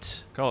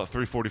right Call it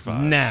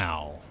 3:45.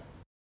 now.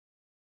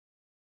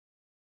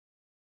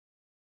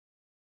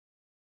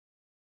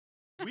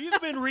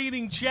 We've been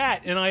reading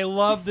chat, and I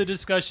love the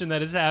discussion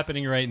that is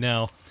happening right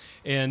now.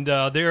 And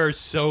there are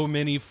so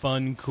many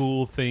fun,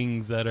 cool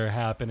things that are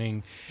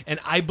happening. And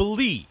I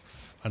believe,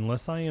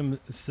 unless I am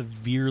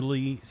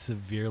severely,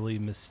 severely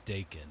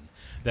mistaken,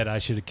 that I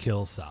should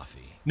kill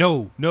Safi.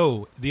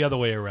 No, the other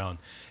way around.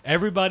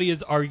 Everybody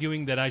is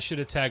arguing that I should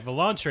attack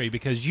Volantre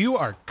because you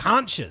are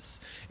conscious,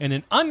 and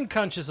an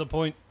unconscious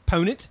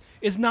opponent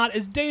is not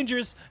as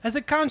dangerous as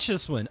a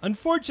conscious one.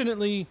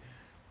 Unfortunately,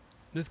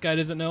 this guy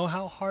doesn't know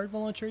how hard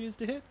Volantre is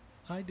to hit.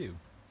 I do.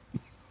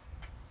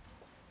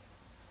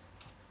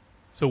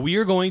 So we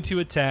are going to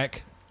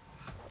attack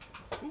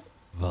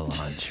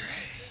Volantre.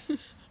 With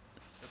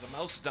the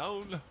mouse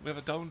down. We have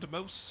a downed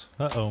mouse.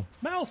 Uh-oh.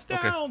 Mouse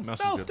Okay, down! mouse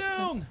is Mouse good.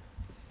 down!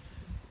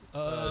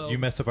 You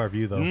messed up our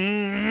view, though,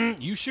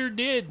 You sure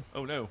did.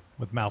 Oh no.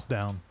 with mouse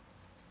down.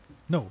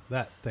 No,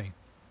 that thing.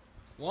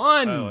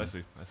 One. Oh, I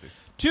see.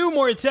 2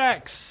 more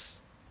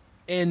attacks.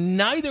 And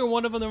neither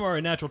one of them are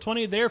a natural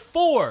 20.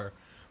 Therefore,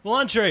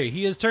 Volantre,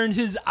 he has turned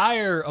his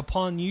ire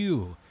upon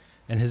you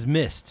and has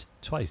missed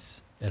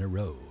twice in a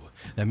row.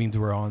 That means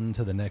we're on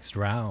to the next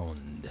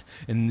round.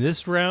 In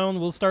this round,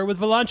 we'll start with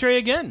Volantre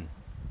again.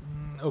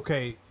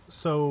 Okay,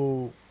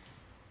 so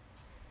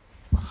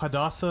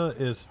Hadassah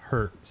is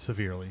hurt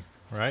severely,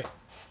 right?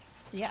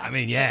 Yeah. I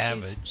mean, yeah,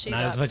 she's- but she's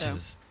not as up, much though.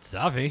 as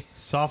Safi.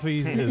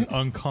 Safi is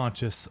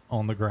unconscious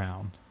on the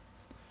ground.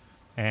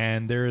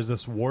 And there is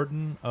this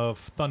Warden of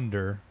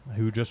Thunder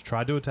who just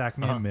tried to attack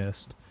me and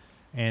missed.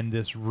 And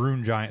this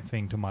Rune Giant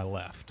thing to my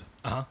left.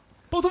 Uh-huh.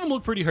 Both of them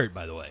look pretty hurt,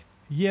 by the way.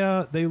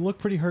 Yeah, they look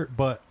pretty hurt,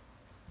 but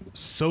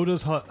so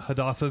does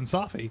Hadassah and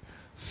Safi.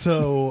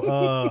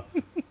 So,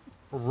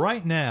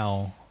 right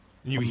now,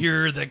 You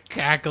hear the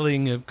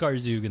cackling of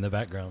Karzug in the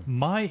background.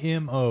 my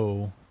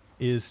MO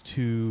is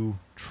to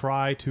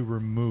try to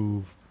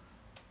remove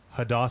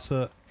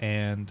Hadassah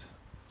and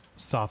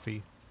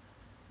Safi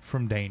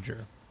from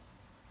danger.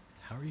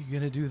 How are you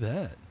going to do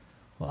that?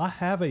 Well, I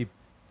have a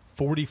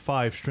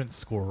 45 strength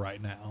score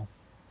right now.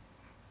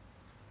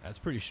 That's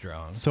pretty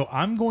strong. So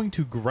I'm going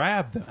to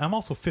grab them. I'm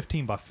also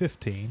 15 by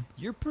 15.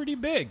 You're pretty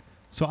big.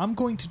 So I'm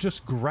going to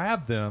just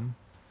grab them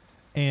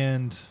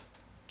and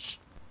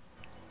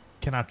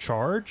can I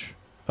charge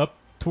up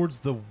towards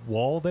the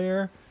wall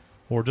there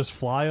or just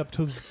fly up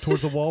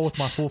towards the wall with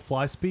my full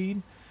fly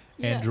speed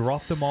and Yeah.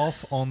 drop them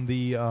off on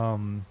the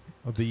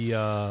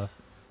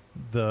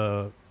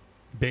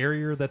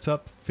barrier that's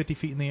up 50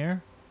 feet in the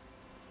air?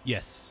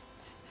 Yes.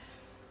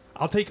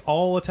 I'll take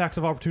all attacks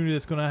of opportunity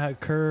that's going to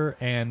occur,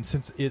 and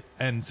since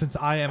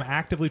I am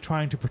actively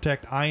trying to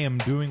protect, I am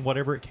doing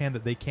whatever it can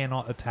that they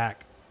cannot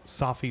attack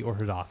Safi or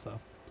Hadassah.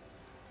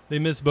 They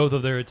missed both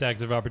of their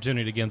attacks of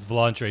opportunity against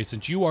Volantre.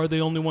 Since you are the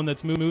only one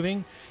that's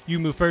moving, you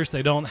move first.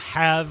 They don't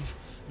have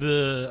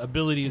the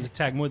ability to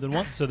attack more than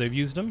once, so they've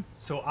used them.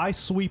 So I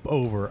sweep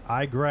over.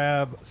 I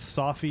grab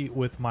Safi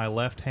with my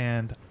left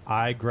hand.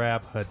 I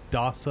grab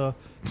Hadassah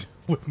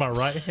with my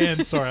right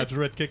hand. Sorry, I just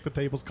read Kick the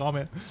Table's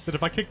comment that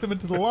if I kick them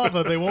into the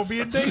lava, they won't be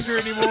in danger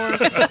anymore.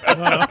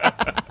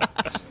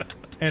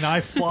 and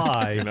I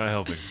fly You're not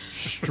helping.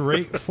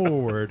 straight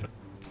forward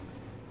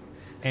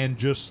and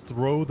just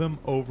throw them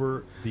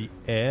over the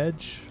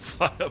edge.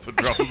 Fly up and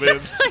drop them in.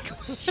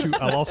 Shoot,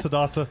 I lost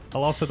Hadassah.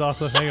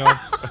 Hang on.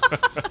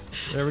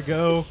 There we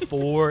go.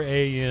 4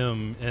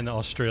 a.m. in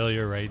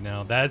Australia right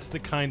now. That's the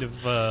kind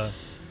of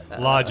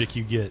logic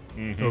you get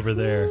over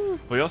there. Well,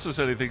 he also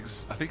said he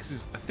thinks. I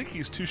think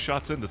he's 2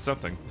 shots into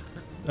something.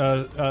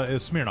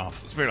 It's Smirnoff.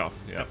 Smirnoff.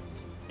 Yeah.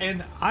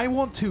 And I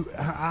want to.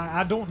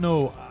 I don't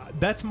know.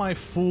 That's my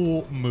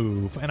full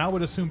move, and I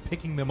would assume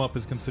picking them up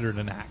is considered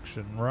an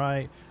action,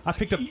 right? I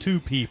picked up 2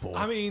 people.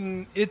 I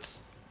mean,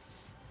 it's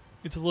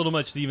a little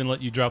much to even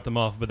let you drop them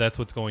off, but that's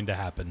what's going to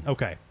happen.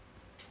 Okay.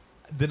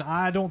 Then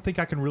I don't think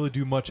I can really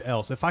do much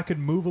else. If I could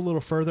move a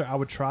little further, I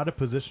would try to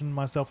position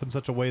myself in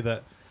such a way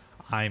that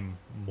I'm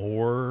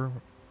more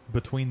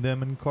between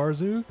them and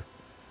Karzug.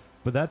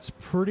 But that's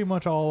pretty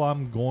much all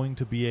I'm going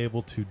to be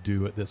able to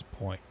do at this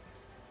point.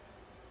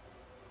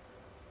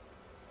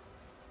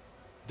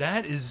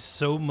 That is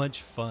so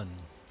much fun.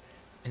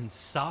 And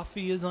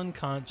Safi is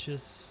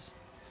unconscious.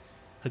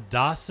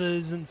 Hadassah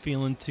isn't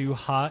feeling too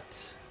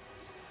hot.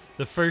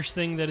 The first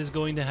thing that is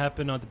going to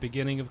happen at the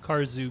beginning of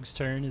Karzug's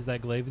turn is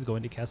that Glaive is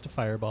going to cast a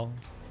fireball.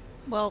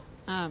 Well,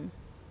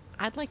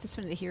 I'd like to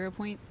spend a hero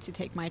point to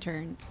take my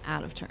turn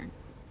out of turn.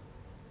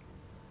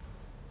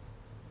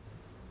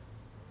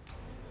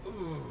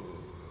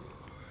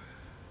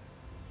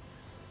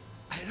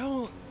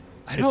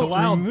 I It's don't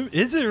allowed.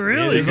 Is it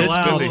really? It is You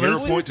allowed. spend a hero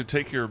Listen. point to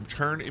take your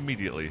turn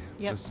immediately.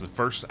 Yep. This is the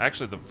first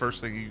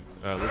thing you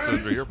listen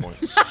to a hero point.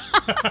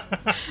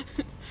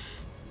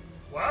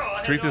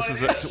 Wow. Treat this as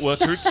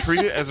treat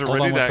it as a Hold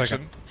on ready 1 action,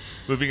 second.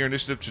 moving your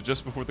initiative to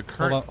just before the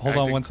current. Hold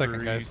on acting 1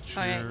 second, guys.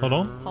 creature. Hold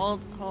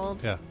on.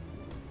 Hold. Yeah.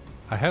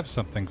 I have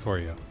something for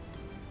you.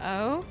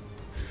 Oh,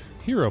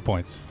 Hero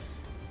points.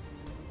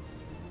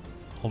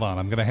 Hold on,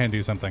 I'm going to hand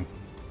you something.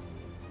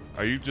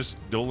 Are you just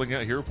doling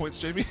out hero points,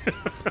 Jamie?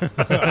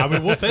 I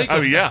mean, we'll take I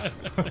it. mean, yeah,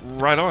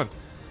 right on.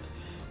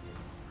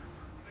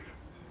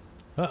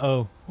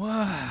 Uh-oh.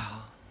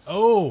 Wow.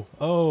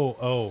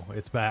 Oh,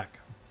 it's back.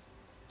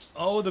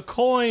 Oh, the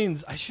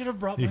coins. I should have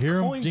brought You my hear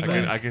 'em coins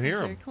jingling? back. I can hear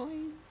Their him.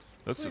 coins.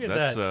 That's Look at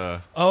that's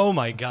that. Oh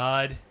my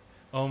god.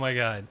 Oh my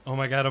god. Oh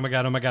my god. Oh my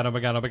god. Oh my god. Oh my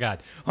god. Oh my god.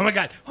 Oh my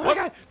god. Oh my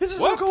god. This is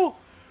so What? cool.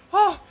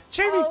 Oh,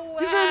 Jamie, Oh,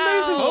 these are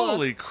amazing. wow.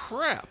 holy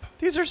crap!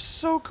 These are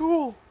so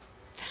cool.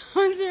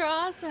 those are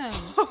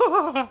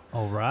awesome.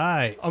 All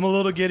right. I'm a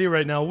little giddy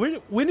right now.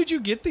 When did you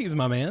get these,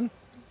 my man?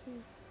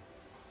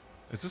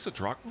 Is this a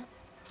drachma?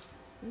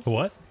 This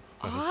What? is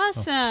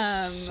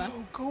Awesome. So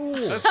cool.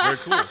 That's very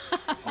cool.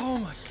 Oh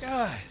my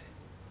god.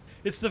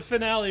 It's the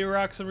finale of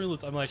Rocks and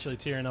Rulets. I'm actually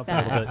tearing up a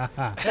little bit.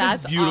 That's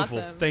That's beautiful.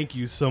 awesome. Thank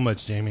you so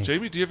much, Jamie.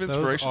 Jamie, do you have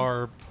inspiration?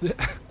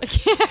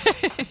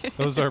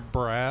 Those are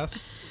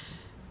brass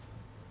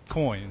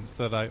coins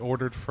that I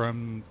ordered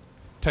from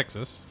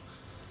Texas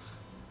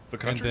the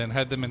and country. then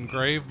had them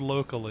engraved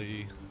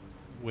locally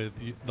with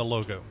the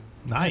logo.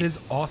 Nice. That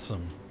is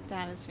awesome.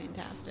 That is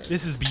fantastic.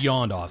 This is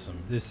beyond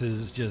awesome. This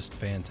is just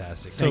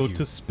fantastic. So Thank you.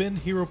 to spend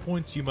hero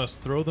points, you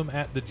must throw them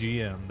at the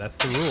GM. That's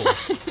the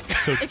rule.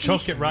 So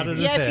chunk it right at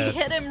his Yeah, head. if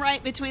you hit him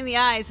right between the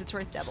eyes, it's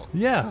worth double.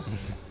 Yeah.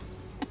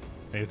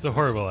 It's a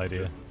horrible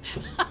idea.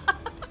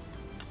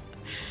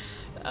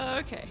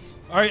 Okay.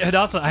 All right,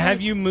 Hadassah, I have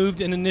you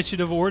moved in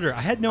initiative order.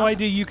 I had no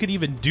idea you could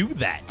even do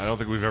that. I don't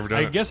think we've ever done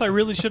I it. guess I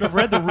really should have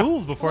read the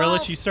rules before I Well-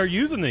 let you start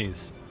using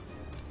these.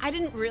 I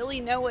didn't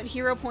really know what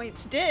hero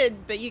points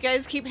did, but you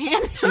guys keep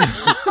handing them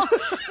out.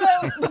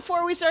 So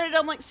before we started,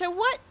 I'm like, so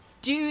what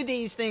do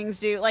these things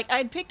do? Like,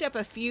 I'd picked up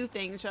a few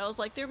things, but I was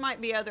like, there might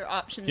be other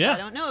options Yeah. I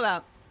don't know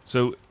about.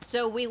 So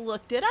So we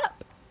looked it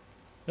up.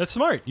 That's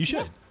smart. You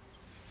should.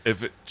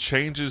 if it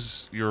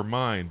changes your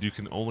mind, you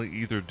can only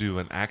either do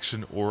an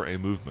action or a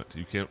movement.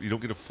 You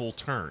don't get a full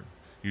turn.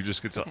 You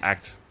just get to Okay.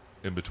 act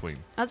in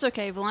between. That's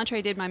okay.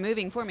 Volantre did my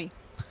moving for me.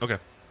 Okay.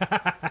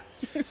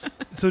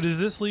 So does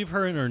this leave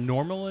her in her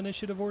normal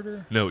initiative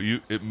order? No,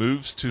 it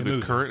moves to It the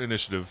moves current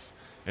initiative,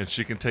 and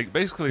she can take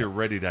basically a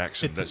readied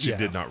action It's- that she yeah.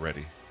 did not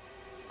ready.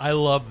 I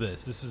love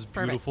this. This is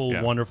Perfect. beautiful,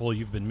 Yeah. wonderful.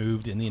 You've been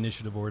moved in the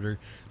initiative order.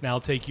 Now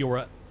take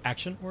your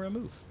action or a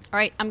move. All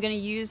right, I'm going to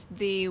use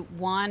the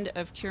Wand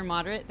of Cure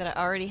Moderate that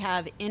I already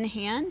have in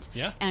hand.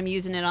 Yeah. And I'm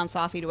using it on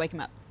Safi to wake him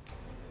up.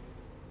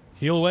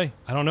 Heal away.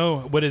 I don't know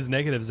what his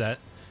negative's at.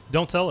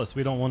 Don't tell us.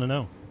 We don't want to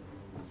know.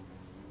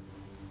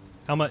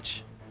 How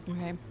much?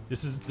 Okay.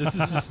 This is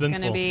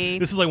suspenseful. be-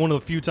 This is like one of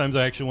the few times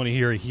I actually want to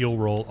hear a heal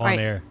roll on right.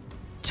 air.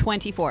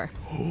 24.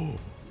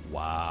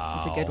 Wow.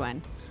 It's a good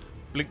one.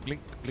 Blink,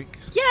 blink, blink.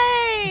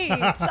 Yay!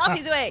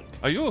 Safi's awake.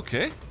 Are you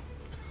okay?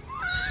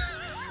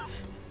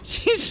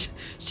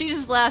 She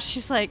just laughs.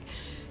 She's like,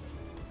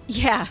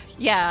 yeah,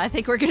 I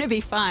think we're going to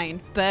be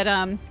fine. But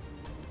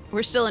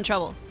we're still in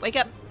trouble. Wake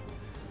up.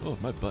 Oh,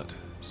 my butt.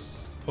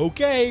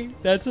 Okay,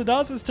 that's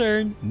Hadassah's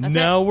turn. That's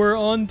now we're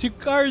on to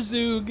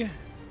Karzug.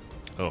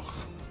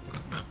 Oh,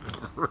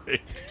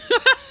 great.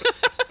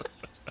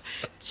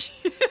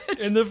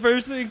 And the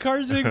first thing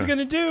Karzug's going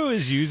to do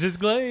is use his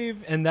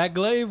glaive, and that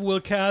glaive will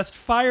cast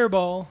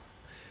Fireball.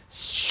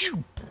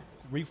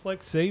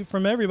 Reflex save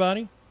from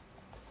everybody.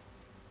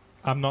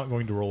 I'm not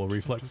going to roll a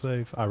reflex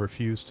save. I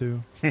refuse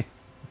to.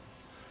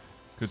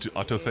 Good to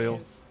auto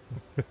fail.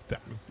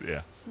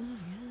 Yeah.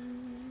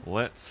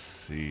 Let's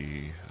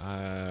see.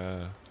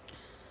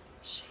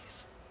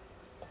 Jeez.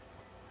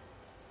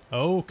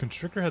 Oh,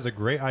 Constrictor has a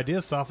great idea,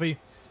 Safi.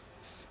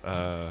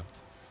 Uh,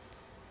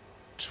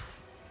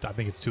 I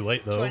think it's too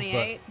late, though.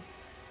 28.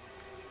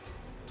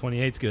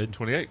 28's good.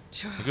 28.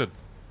 Good.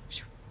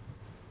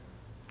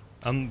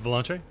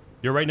 Volantre,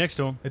 you're right next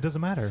to him. But it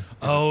doesn't matter.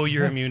 Oh,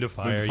 you're immune to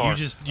fire. Moving far. You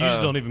just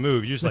don't even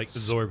move. You just like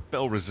absorb.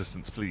 Spell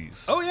resistance,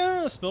 please. Oh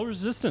yeah, spell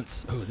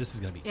resistance. Oh, this is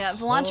gonna be. Yeah,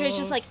 Volantre's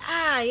just like,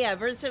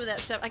 burn some of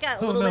that stuff. I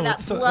got a Oh, little no, of that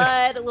it's so-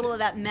 blood, a little of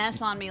that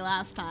mess on me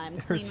last time.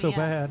 Clean hurts so me up.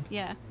 bad.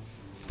 Yeah.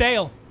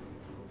 Fail.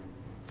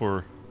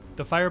 For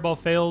The fireball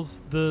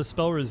fails the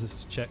spell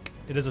resist check.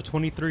 It is a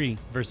 23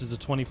 versus a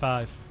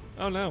 25.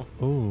 oh no.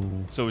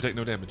 Ooh. So we take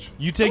no damage.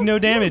 You take no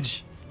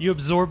damage. You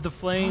absorb the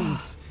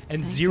flames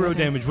and Thank 0 goodness.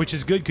 damage, which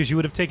is good because you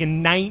would have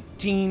taken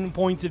 19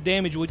 points of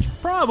damage, which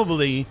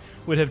probably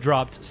would have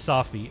dropped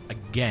Safi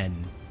again.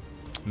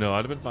 No,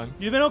 I'd have been fine.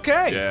 You've been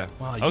okay. Yeah.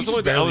 Wow, you I was just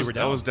only down, barely were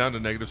I was down to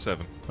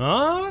 -7.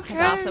 Okay.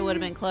 Hadassah would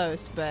have been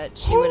close, but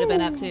she would have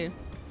been up too.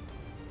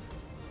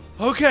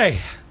 Okay.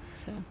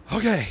 So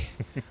Okay.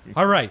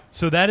 All right.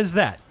 So that is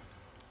that.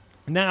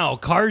 Now,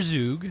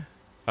 Karzug.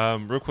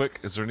 Real quick,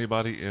 is there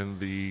anybody in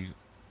the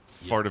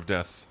Fart of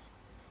Death?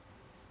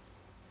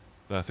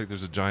 I think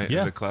there's a giant Yeah.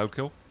 in the Cloud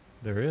Kill.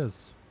 There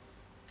is.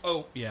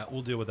 Oh, yeah.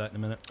 We'll deal with that in a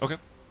minute. Okay.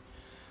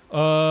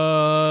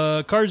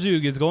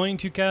 Karzug is going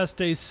to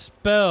cast a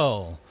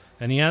spell,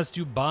 and he has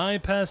to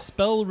bypass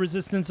spell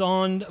resistance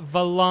on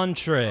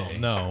Volantre. Oh,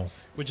 no.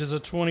 Which is a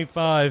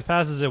 25.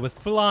 Passes it with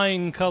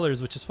flying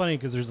colors, which is funny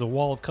because there's a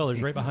wall of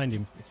colors right behind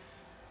him.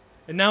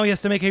 And now he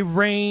has to make a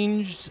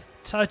ranged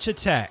touch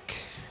attack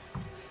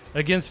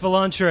against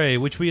Volantre,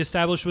 which we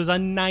established was a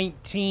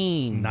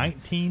 19.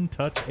 19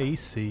 touch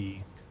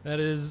AC. That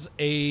is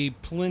a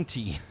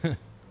plenty.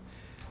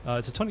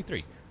 It's a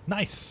 23.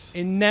 Nice.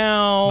 And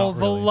now, Not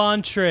really.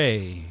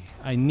 Volantre,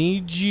 I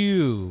need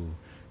you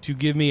to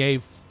give me a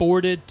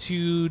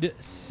fortitude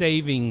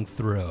saving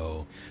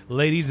throw.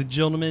 Ladies and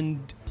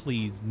gentlemen,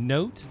 please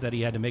note that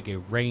he had to make a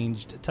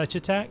ranged touch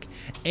attack,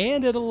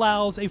 and it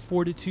allows a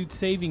fortitude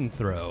saving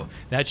throw.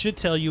 That should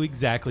tell you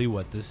exactly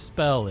what this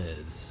spell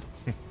is.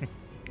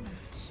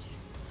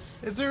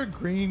 Is there a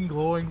green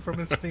glowing from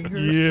his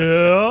fingers?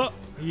 Yeah.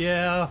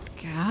 Yeah.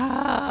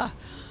 God.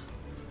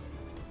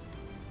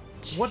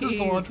 What does Jeez.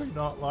 Volantre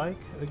not like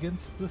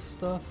against this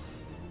stuff?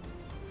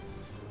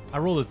 I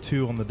rolled a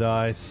 2 on the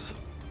dice.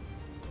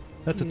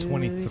 That's Dude. a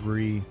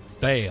 23.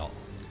 Fail.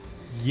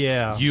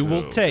 Yeah. You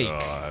will Oh, take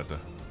God.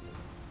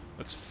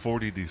 That's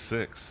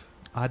 40d6.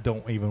 I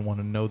don't even want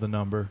to know the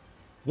number.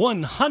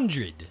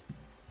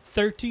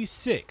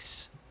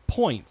 136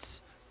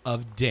 points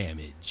of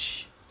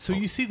damage. So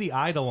you see the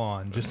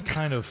Eidolon just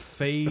kind of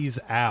phase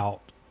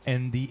out,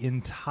 and the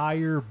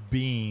entire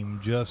beam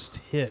just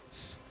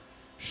hits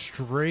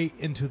straight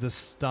into the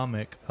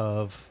stomach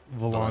of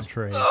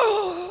Volantre.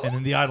 And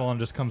then the Eidolon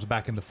just comes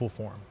back into full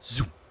form.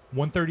 Zoom.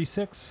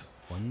 136?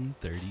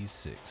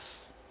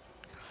 136.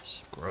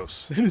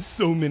 Gross. There's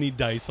so many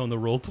dice on the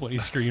Roll20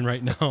 screen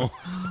right now. Oh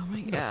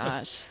my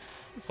gosh.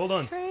 Hold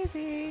on.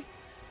 Crazy.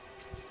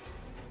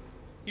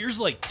 Here's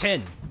like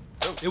 10.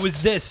 It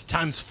was this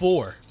times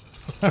 4.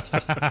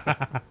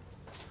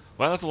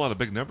 Wow, that's a lot of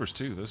big numbers,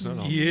 too. That's not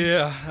all.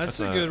 Yeah, that's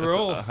a good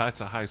roll.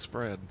 That's a high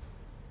spread.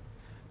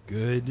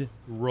 Good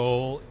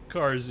roll,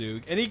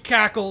 Karzug. And he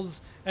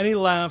cackles, and he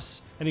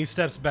laughs, and he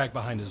steps back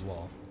behind his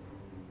wall.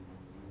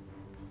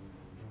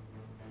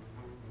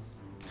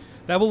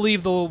 That will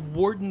leave the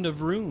Warden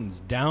of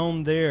Runes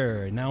down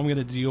there. Now I'm going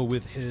to deal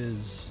with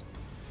his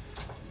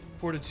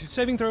Fortitude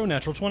saving throw,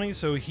 natural 20,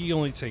 so he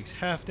only takes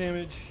half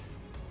damage.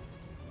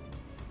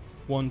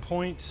 1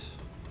 point.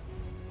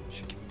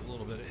 Should give him a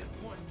little bit of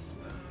hit points.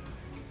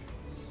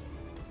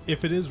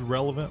 If it is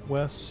relevant,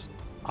 Wes,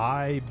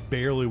 I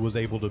barely was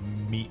able to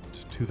meet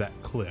to that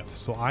cliff.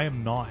 So I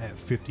am not at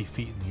 50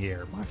 feet in the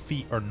air. My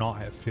feet are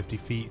not at 50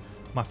 feet.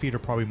 My feet are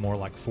probably more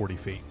like 40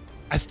 feet.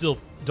 I still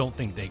don't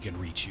think they can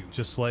reach you.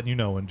 Just letting you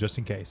know, and just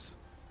in case.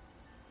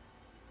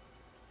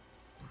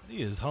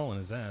 He is hauling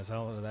his ass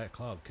out of that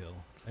cloud kill.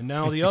 And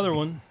now the other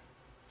one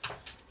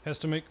has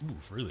to make...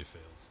 Oof, really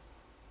fails.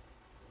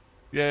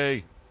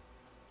 Yay.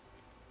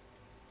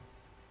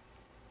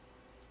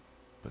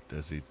 But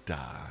does he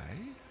die?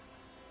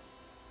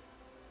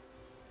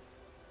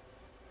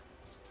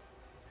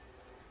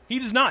 He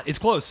does not. It's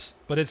close,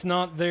 but it's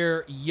not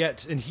there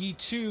yet. And he,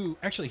 too...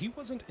 Actually, he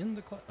wasn't in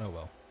the cloud... Oh,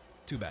 well.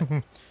 Too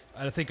bad.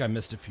 I think I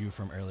missed a few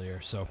from earlier.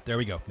 So, there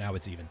we go. Now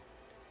it's even.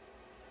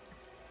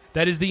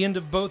 That is the end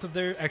of both of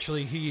their...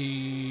 Actually,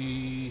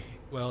 he...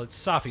 Well, it's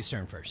Safi's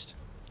turn first.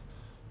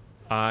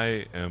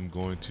 I am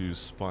going to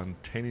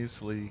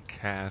spontaneously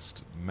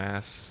cast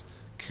Mass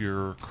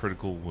Cure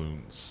Critical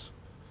Wounds.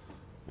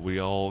 We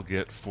all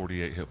get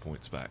 48 hit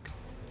points back.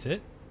 That's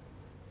it.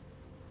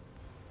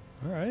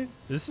 All right.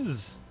 This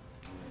is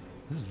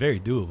This is very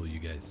doable, you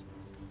guys.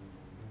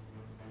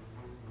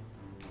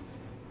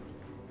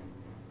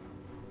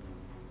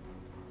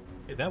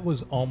 That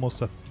was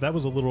that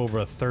was a little over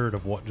a third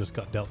of what just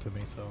got dealt to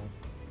me. So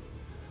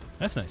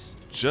That's nice.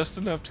 Just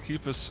enough to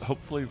keep us,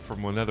 hopefully,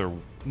 from another.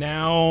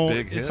 Now,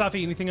 Big hit.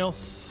 Safi, anything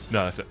else?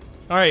 No, that's it.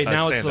 All right, I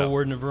now it's stand the up.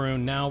 Warden of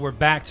Varun. Now we're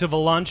back to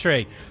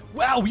Volantre.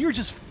 Wow, we are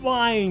just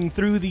flying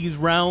through these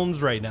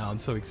rounds right now. I'm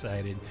so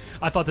excited.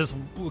 I thought this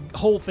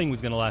whole thing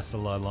was going to last a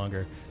lot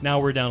longer. Now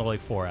we're down to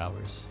like 4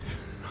 hours.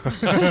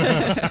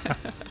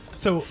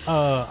 So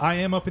I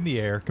am up in the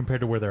air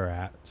compared to where they're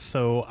at.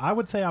 So I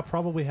would say I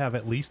probably have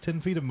at least 10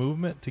 feet of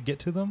movement to get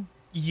to them.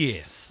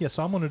 Yes. Yeah,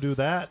 so I'm going to do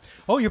that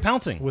Oh, you're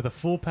pouncing. with a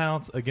full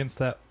pounce against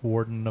that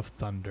Warden of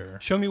Thunder.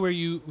 Show me where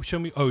you. Show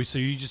me. Oh, so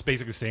you just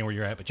basically staying where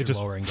you're at, but you're Just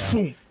lowering down.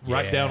 phoom,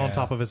 right down on Yeah.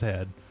 top of his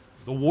head.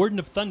 The Warden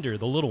of Thunder,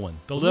 the little one,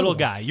 the little little one.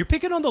 guy. You're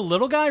picking on the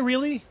little guy,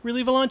 really,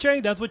 really,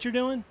 Volantre? That's what you're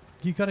doing?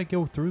 You got to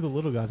go through the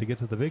little guy to get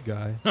to the big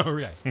guy, All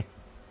right.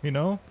 you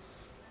know?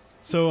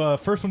 So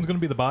first one's going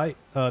to be the bite.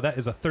 That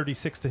is a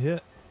 36 to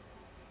hit.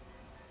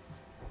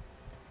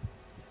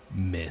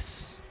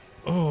 Miss.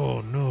 Oh,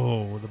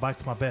 no. The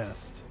bite's my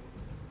best.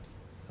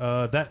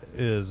 That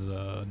is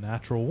a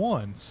natural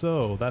 1.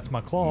 So that's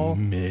my claw.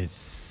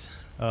 Miss.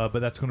 But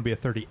that's going to be a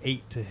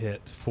 38 to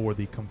hit for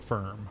the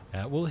confirm.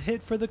 That will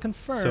hit for the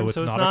confirm. So it's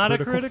not a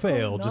critical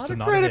fail, not just a a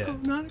not a critical,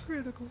 hit. not a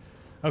critical.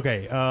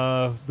 Okay,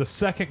 the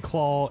second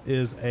claw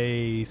is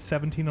a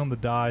 17 on the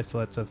die, so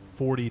that's a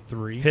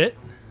 43. Hit.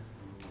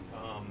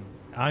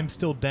 I'm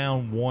still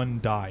down 1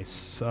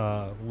 dice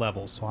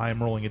level, so I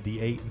am rolling a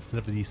d8 instead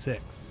of a d6.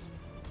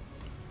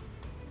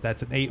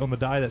 That's an 8 on the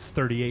die, that's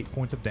 38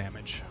 points of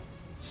damage.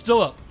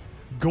 Still up.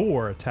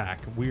 Gore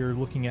attack. We're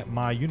looking at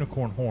my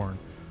unicorn horn.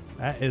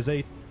 That is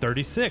a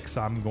 36.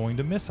 I'm going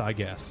to miss, I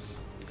guess.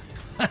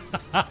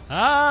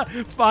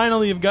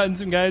 Finally, you've gotten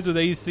some guys with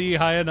AC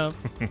high enough.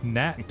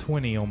 Nat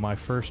 20 on my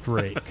first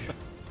rake.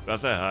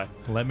 Not that high.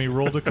 Let me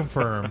roll to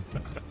confirm.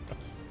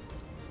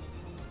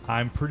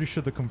 I'm pretty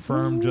sure the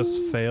confirm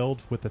just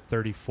failed with a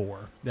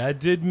 34. That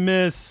did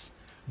miss,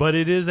 but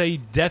it is a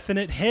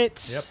definite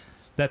hit.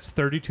 That's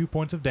 32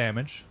 points of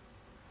damage.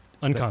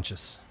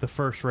 Unconscious. The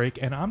first rake,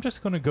 and I'm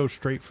just going to go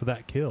straight for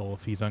that kill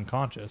if he's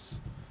unconscious.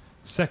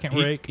 Second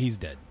rake He's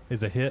dead.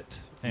 is a hit,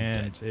 He's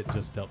and dead. it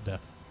just dealt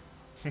death.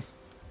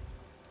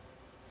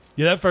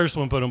 Yeah, that first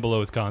one put him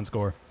below his con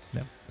score.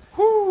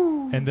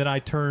 And then I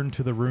turn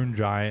to the rune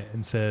giant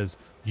and says,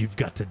 "You've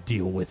got to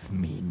deal with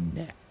me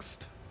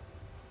next."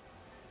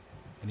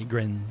 And he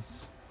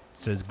grins,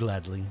 says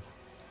gladly,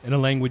 in a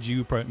language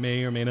you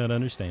may or may not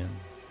understand.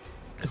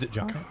 Is it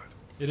giant?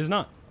 It is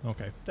not.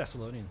 Okay.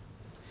 Thessalonian.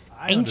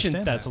 I Ancient understand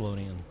that.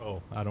 Thessalonian.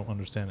 Oh, I don't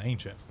understand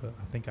ancient, but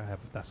I think I have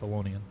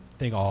Thessalonian. I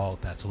think all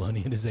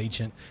Thessalonian is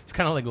ancient. It's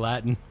kind of like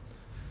Latin.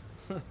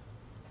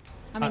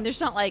 I mean,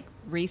 there's not like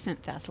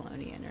recent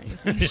Thessalonian or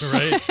anything.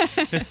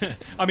 Right?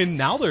 I mean,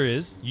 now there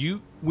is.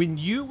 When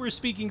you were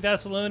speaking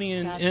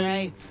Thessalonian That's in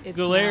right. It's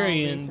now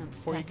Galarian recent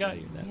before you got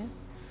here.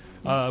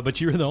 Thessalonian. But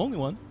you were the only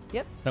one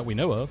Yep. that we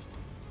know of.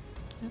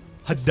 Yep.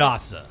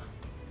 Hadassah.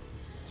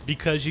 It's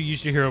because you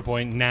used your hero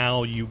point,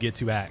 now you get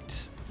to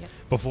act Yep.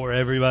 before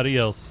everybody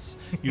else.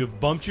 You have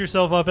bumped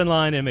yourself up in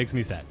line. It makes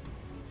me sad.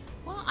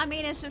 Well, I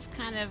mean, it's just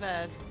kind of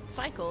a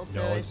cycle.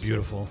 So No, it's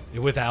beautiful.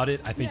 Without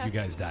it, I think Yeah. you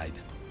guys died.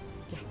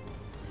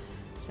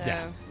 So,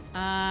 Yeah.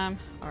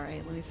 all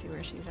right, let me see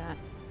where she's at.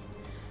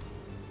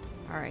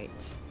 All right.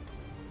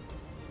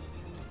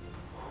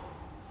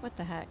 What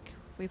the heck?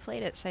 We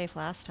played it safe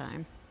last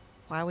time.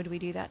 Why would we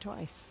do that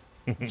twice?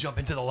 Jump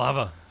into the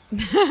lava.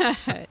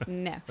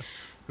 No.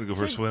 We go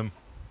for a So- swim.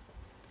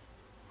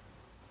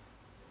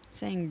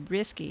 Saying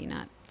risky,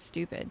 not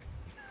stupid.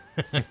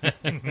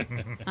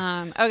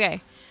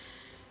 Okay.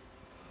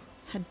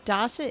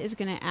 Hadassah is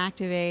going to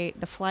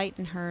activate the flight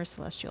in her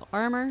celestial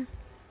armor.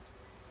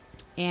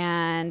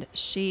 And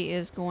she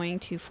is going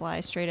to fly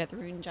straight at the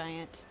rune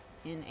giant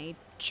in a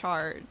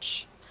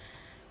charge.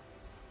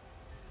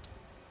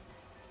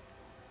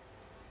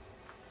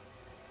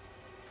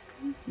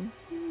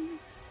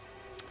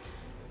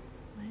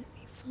 Let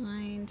me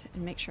find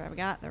and make sure I've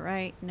got the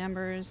right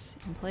numbers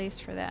in place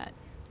for that.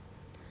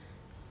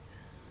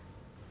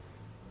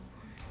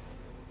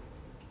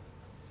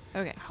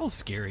 Okay. How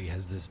scary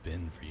has this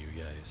been for you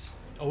guys?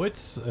 Oh,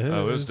 it's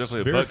Oh, it was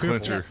definitely a very butt fearful.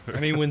 clencher. I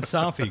mean, when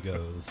Safi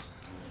goes,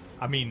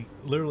 I mean,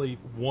 literally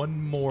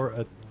one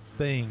more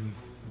thing,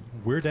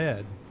 we're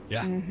dead.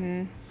 yeah,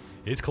 Mm-hmm.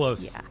 it's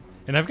close. Yeah.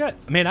 And I've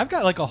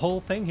got like a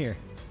whole thing here.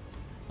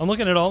 I'm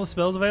looking at all the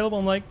spells available.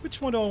 I'm like, which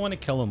one do I want to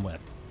kill him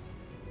with?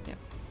 Yep.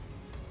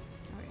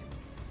 Okay.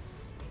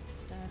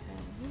 Stuff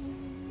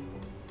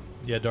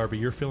has- Yeah, Darby,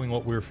 you're feeling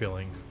what we're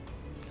feeling.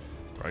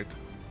 Right?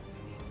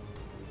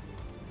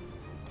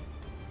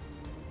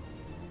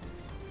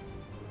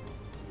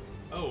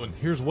 Oh, and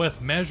here's Wes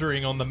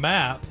measuring on the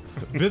map,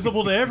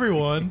 visible to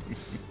everyone.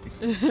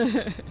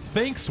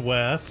 Thanks,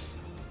 Wes.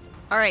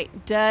 All right.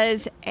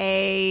 Does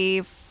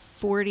a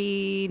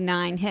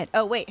 49 hit?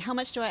 Oh, wait. How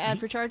much do I add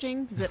for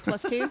charging? Is it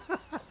plus 2?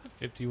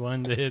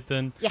 51 to hit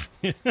then? Yeah.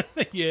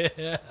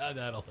 Yeah,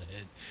 that'll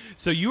hit.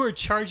 So you are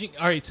charging.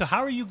 All right, so how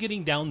are you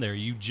getting down there? Are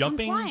you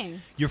jumping?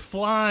 flying. You're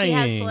flying. She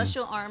has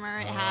celestial armor.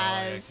 It Oh, I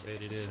has.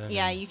 activated it.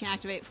 Yeah, you can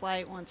activate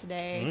flight once a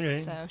day.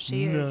 Okay. So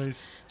she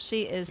Nice.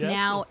 is Yeah,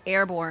 now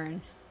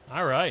airborne.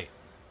 All right.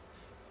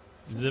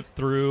 Zip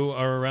through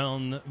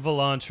around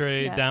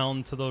Volantre Yeah.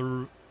 down to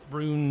the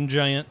rune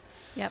giant.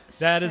 Yep.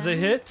 That is a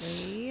hit.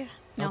 Sadly-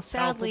 Now, A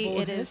sadly,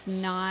 palpable it is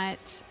hit.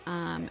 not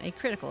a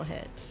critical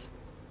hit.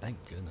 Thank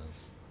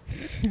goodness.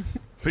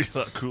 Be a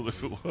lot cool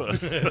if it was.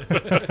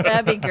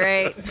 That'd be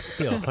great.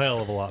 Feel a hell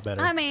of a lot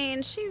better. I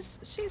mean, she's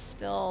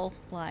still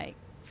like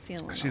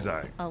feeling She's a, all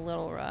right. a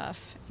little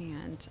rough,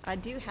 and I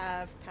do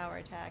have power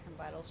attack and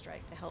vital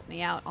strike to help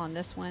me out on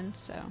this one.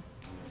 So,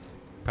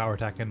 Power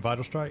attack and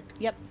vital strike.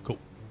 yep, Cool.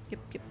 yep.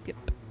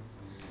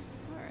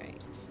 All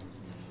right.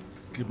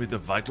 Give me the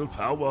vital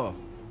power.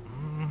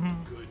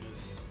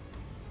 Goodness.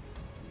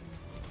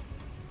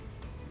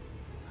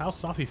 How's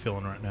Safi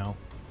feeling right now?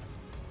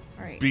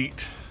 All right.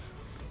 Beat.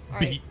 All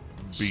right. Beat.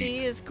 She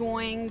is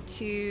going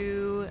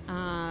to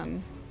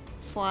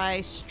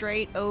fly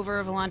straight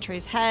over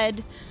Volantre's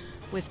head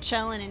with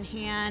Chelin in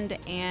hand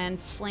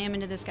and slam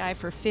into this guy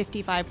for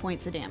 55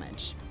 points of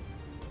damage.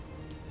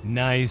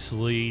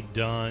 Nicely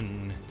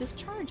done. Does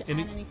charge And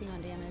add it- anything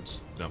on damage?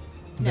 No.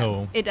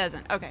 No. It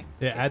doesn't. Okay.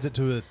 It adds it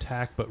to an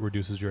attack but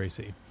reduces your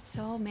AC.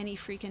 So many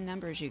freaking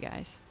numbers, you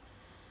guys.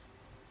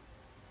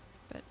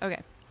 But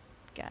okay.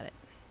 Got it.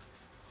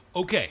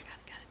 Okay.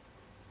 Got it.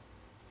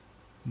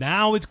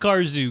 Now it's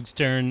Karzug's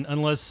turn,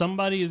 unless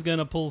somebody is going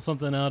to pull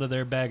something out of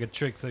their bag of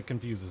tricks that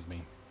confuses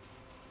me.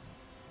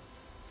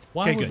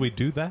 Why Okay, would good. we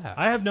do that?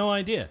 I have no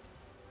idea.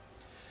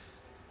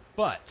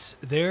 But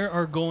there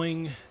are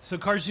going... So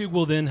Karzug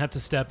will then have to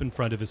step in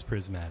front of his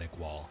prismatic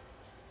wall.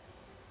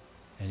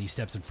 And he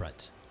steps in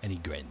front, and he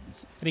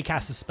grins. And he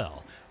casts a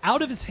spell.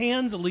 Out of his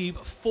hands leap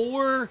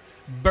 4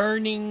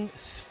 burning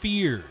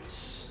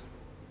spheres.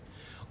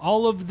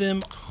 All of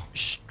them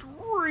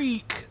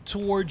streak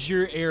towards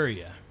your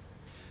area.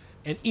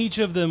 And each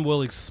of them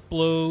will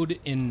explode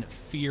in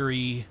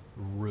fiery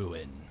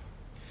ruin.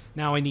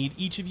 Now I need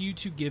each of you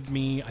to give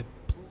me, I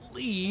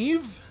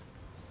believe,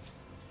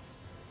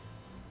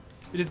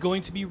 it is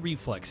going to be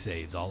reflex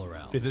saves all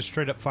around. Is it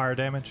straight up fire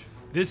damage?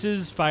 This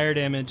is fire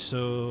damage,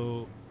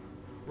 so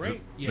right?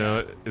 Yeah.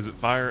 No, is it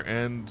fire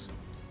and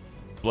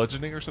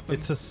bludgeoning or something?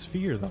 It's a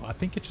sphere, though. I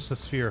think it's just a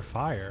sphere of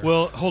fire.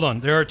 Well, hold on.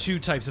 There are 2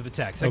 types of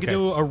attacks. I could Okay.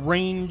 do a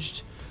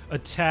ranged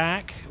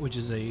attack, which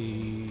is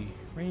a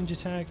range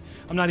attack.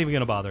 I'm not even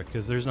going to bother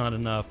because there's not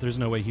enough. There's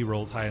no way he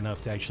rolls high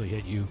enough to actually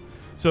hit you.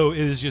 So it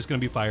is just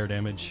going to be fire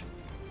damage.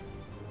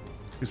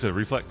 You said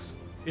reflex?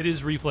 It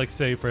is reflex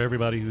save for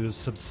everybody who is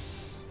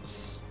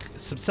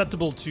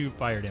susceptible to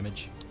fire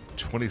damage.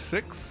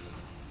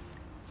 26?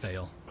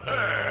 Fail.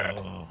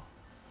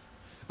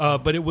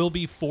 But it will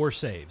be 4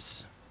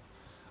 saves.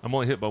 I'm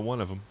only hit by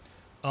one of them.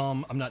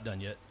 I'm not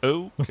done yet.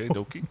 Okay,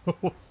 dokie.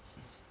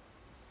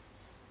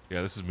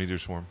 Yeah, this is Meteor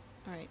Swarm.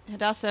 All right.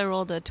 Hadassah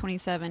rolled a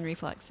 27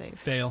 reflex save.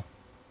 Fail.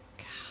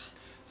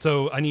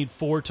 So I need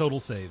 4 total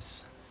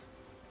saves.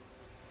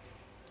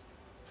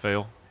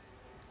 Fail.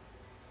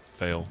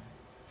 Fail.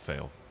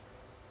 Fail.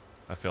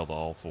 I failed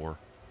all 4.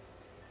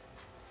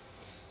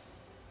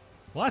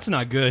 Well, that's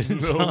not good. No.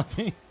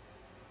 Zombie.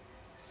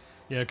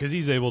 Yeah, because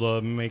he's able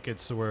to make it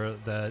so where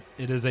that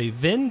it is a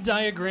Venn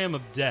diagram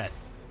of death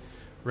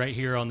right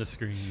here on the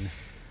screen.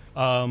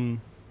 And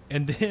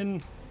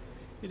then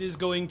it is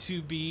going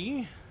to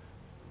be...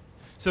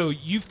 So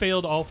you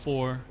failed all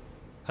 4,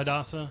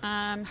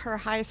 Hadassah. Her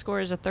high score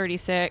is a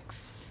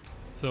 36.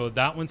 So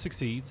that one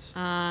succeeds.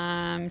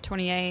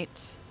 28.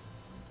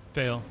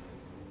 Fail.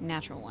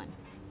 Natural 1.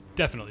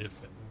 Definitely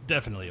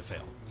a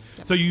fail.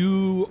 Yep. So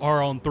you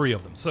are on 3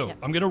 of them. So Yep.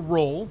 I'm going to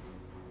roll.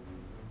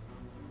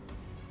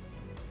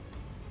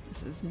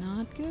 This is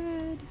not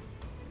good.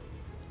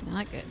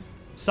 Not good.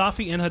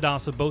 Safi and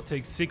Hadassah both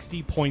take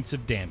 60 points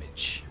of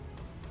damage.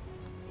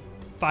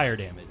 Fire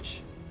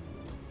damage.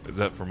 Is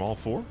that from all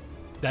 4?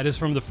 That is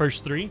from the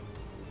first 3.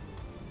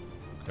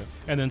 Okay.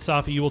 And then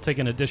Safi, you will take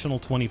an additional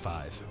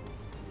 25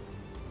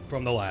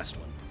 from the last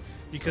one.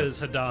 Because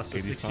Hadassah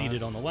 85?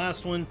 succeeded on the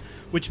last one,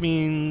 which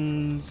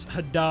means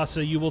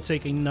Hadassah, you will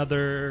take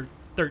another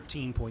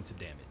 13 points of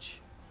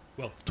damage.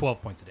 Well,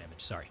 12 points of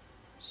damage, sorry.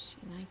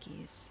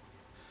 Nikes.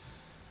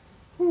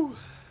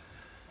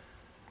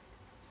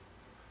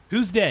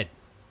 Who's dead?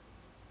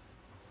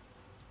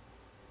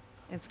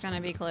 It's going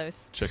to be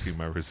close. Checking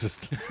my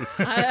resistances.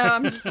 I know,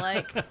 I'm just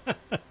like...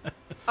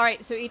 All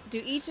right, so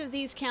do each of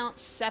these count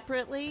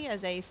separately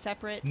as a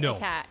separate No.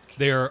 attack?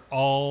 They are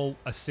all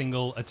a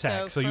single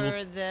attack. So So, for you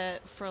will,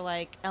 for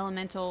like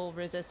elemental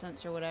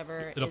resistance or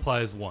whatever, it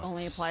applies once.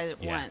 Only applies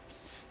Yeah.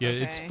 once. Yeah,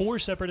 it's Okay. 4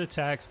 separate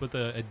attacks, but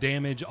the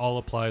damage all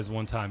applies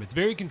one time. It's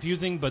very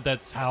confusing, but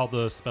that's how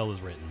the spell is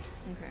written.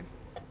 Okay.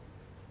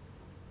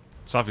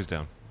 Safi's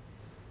down.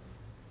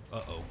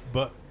 Uh-oh.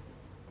 But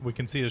we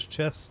can see his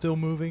chest still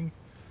moving.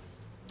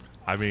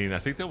 I mean, I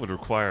think that would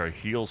require a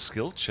heal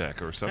skill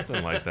check or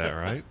something like that,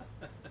 right?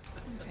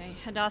 Okay.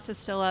 Hadassah's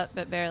still up,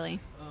 but barely.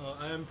 Oh,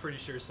 I'm pretty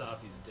sure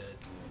Safi's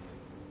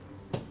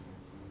dead.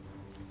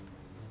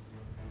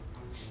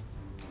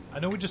 I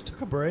know we just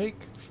took a break,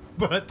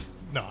 but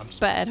no, I'm just.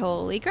 But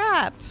holy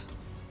crap.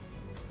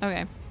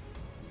 Okay.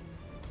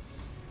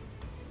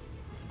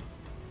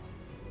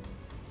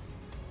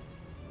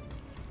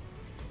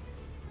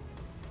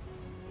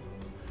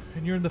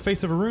 And you're in the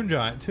face of a rune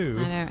giant I too.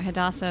 know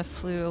Hadassah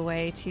flew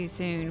away too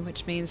soon,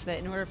 which means that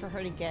in order for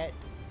her to get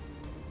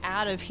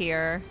out of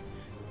here,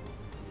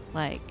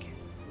 like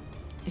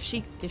if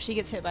she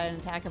gets hit by an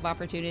attack of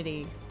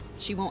opportunity,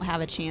 she won't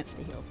have a chance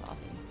to heal Safi.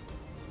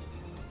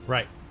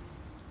 Right.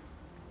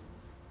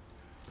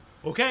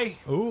 Okay.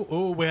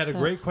 Oh, we had a So-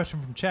 great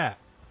question from chat.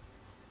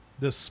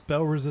 Does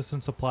spell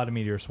resistance apply to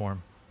Meteor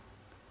Swarm?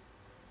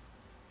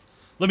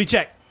 Let me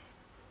check.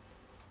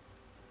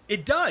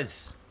 It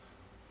does.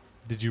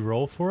 Did you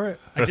roll for it?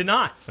 I did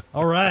not.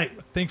 All right.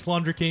 Thanks,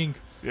 Laundry King.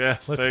 Yeah,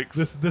 Let's,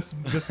 thanks.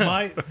 This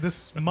might.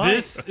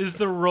 This is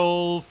the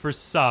roll for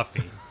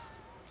Safi.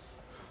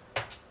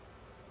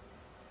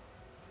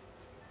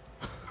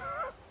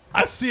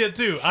 I see it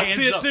too. I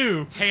see it up.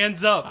 too.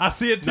 Hands up. I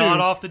see it too. Not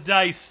off the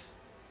dice.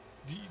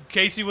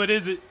 Casey, what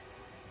is it?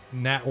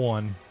 Nat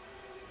 1.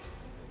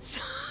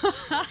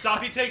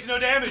 Safi takes no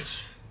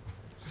damage.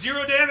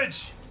 0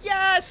 damage.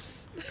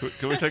 Yes.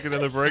 Can we take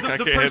another break? I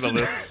the can't person-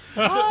 handle this.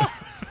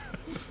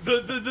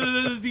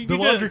 The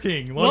Laundry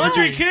King.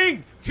 Laundry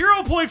King.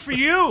 Hero point for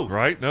you.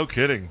 Right? No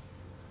kidding.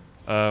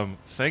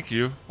 Thank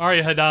you. All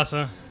right,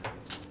 Hadassah.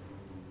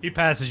 He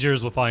passes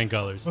yours with flying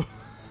colors.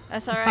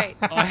 That's all right.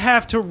 I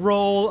have to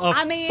roll a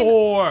I mean-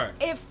 4.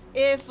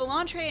 If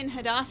Volantre and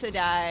Hadassah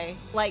die,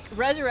 like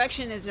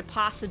resurrection is a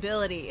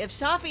possibility. If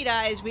Safi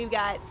dies, we've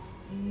got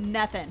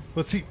nothing.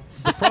 But see,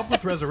 the problem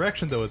with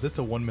Resurrection, though, is it's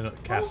a 1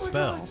 minute cast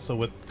spell. So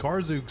with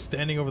Karzug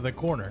standing over the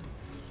corner.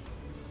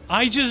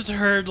 I just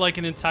heard like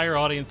an entire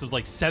audience of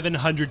like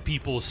 700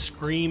 people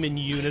scream in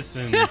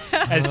unison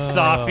as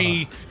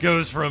Safi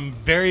goes from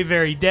very,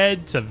 very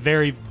dead to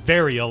very,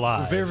 very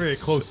alive. Very, very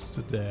close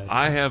to dead.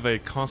 I have a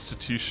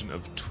constitution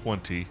of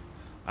 20.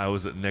 I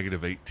was at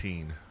negative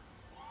 18.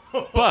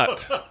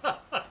 But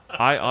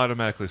I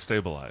automatically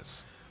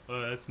stabilize.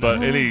 That's But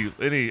nice.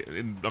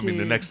 the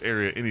Dude. next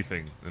area,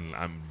 anything, and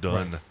I'm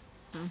done.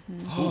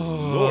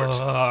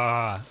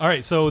 All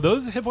right, so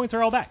those hit points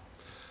are all back.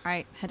 All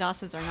right,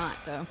 Hadassah's are not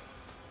though.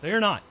 They are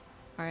not.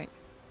 All right.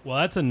 Well,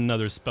 that's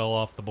another spell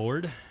off the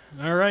board.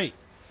 All right.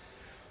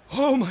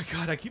 Oh my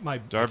god, I keep my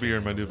Darby,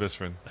 you're my new best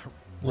friend.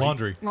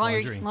 Laundry.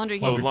 Laundry. Oh, Laundry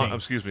King.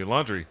 excuse me,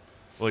 Laundry.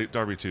 Well,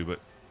 Darby too, but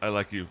I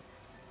like you.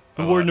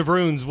 The Warden of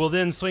Runes will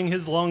then swing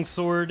his long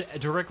sword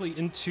directly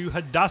into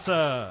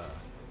Hadassah.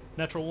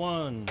 Natural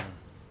 1.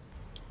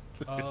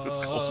 This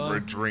calls for a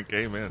drink.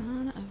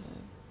 Amen.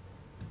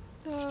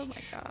 Oh my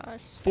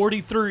gosh.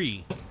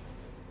 43.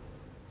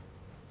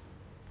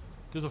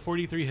 Does a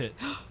 43 hit?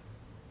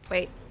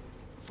 Wait,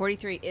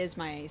 43 is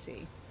my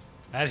AC.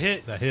 That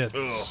hits. That hits.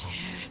 Ugh.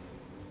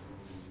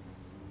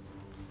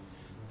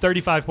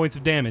 35 points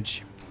of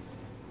damage.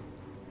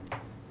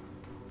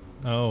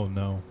 Oh,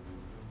 no.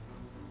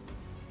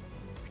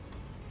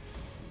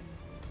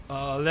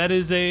 That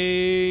is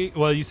a...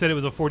 Well, you said it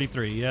was a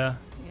 43, yeah?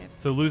 Yep.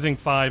 So losing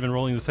 5 and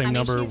rolling the same I mean,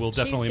 number she's- will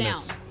definitely she's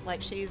miss. down.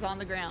 Like she's on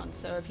the ground.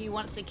 So if he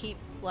wants to keep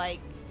like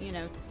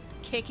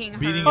kicking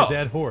Beating her, a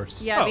dead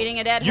horse. yeah, Oh, beating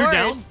a dead you're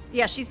horse. down?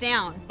 Yeah, she's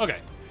down. Okay.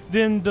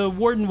 Then the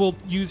Warden will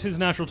use his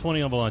natural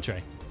 20 on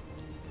Volantre.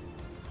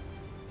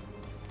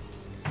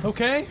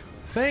 Okay.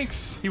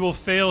 Thanks. He will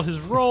fail his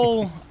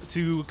roll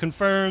to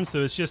confirm,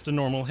 so it's just a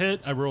normal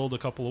hit. I rolled a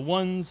couple of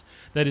 1s.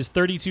 That is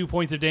 32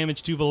 points of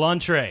damage to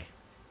Volantre.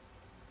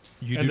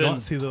 You And do then-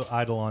 not see the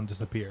Eidolon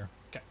disappear.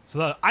 Okay, so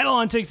the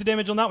Eidolon takes the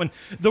damage on that one.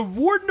 The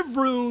Warden of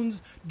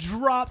Runes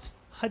drops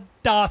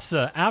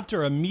Hadassah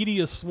after a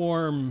Media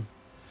Swarm.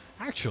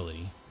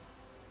 Actually,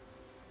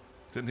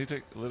 Didn't he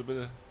take a little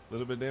bit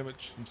of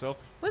damage himself?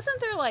 Wasn't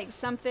there like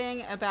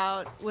something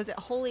about was it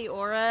Holy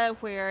Aura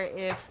where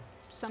if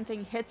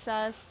something hits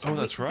us, Oh,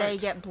 that's they right.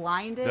 get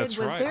blinded? That's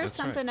was right, there that's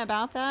right. something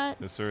about that?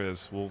 Yes, there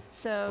is. We'll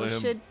So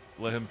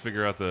let him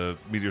figure out the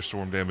meteor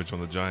storm damage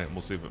on the giant.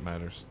 We'll see if it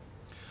matters.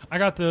 I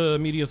got the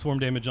Media Swarm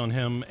damage on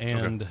him,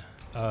 and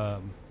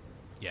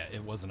yeah,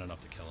 it wasn't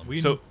enough to kill him. We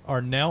So-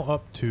 are now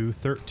up to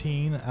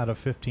 13 out of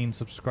 15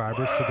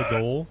 subscribers for the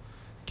goal.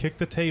 Kick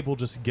the Table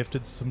just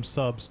gifted some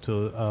subs to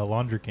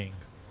Laundry King.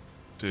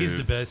 Dude, He's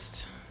the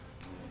best.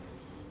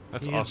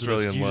 that's he is the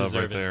Australian best. You love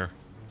right deserve it. there.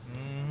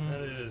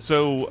 That is-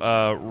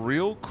 So,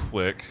 real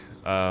quick,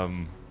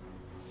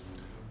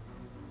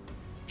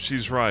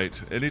 she's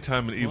right.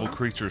 Anytime an evil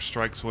creature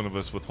strikes one of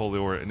us with Holy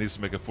Aura, it needs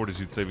to make a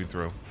Fortitude saving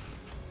throw.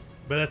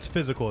 But that's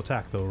physical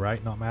attack, though,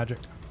 right? Not magic.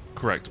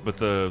 Correct, but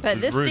the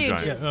But this rune dude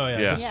giant. just- Oh, yeah.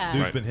 Yeah. This Yeah.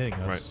 dude's Right. been hitting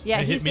us. Right. Yeah,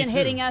 And he's hit me been too.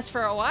 hitting us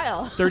for a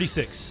while.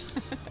 36.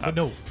 But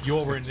no, you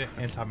all were in the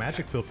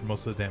anti-magic field for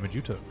most of the damage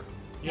you took.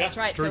 That's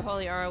right. it's true. So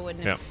Holy Aura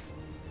wouldn't Yeah. have.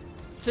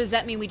 So does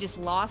that mean we just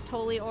lost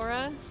Holy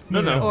Aura?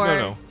 No.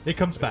 Or- It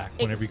comes back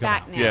whenever It's you come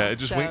back out. now. Yeah, it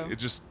just so- it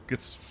just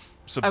gets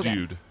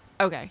subdued.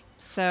 Okay.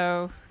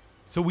 So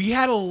So we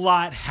had a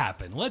lot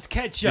happen. Let's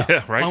catch up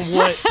Yeah, right. on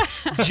what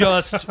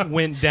just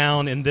went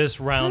down in this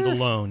round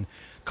alone.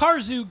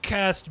 Karzu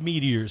cast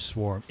Meteor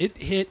Swarm. It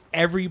hit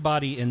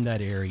everybody in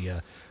that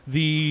area.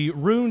 The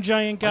Rune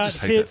Giant I got just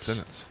hate that hit.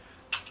 sentence.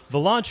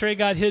 Volantre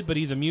got hit, but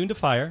he's immune to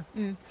fire.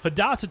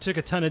 Hadassah took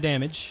a ton of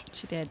damage.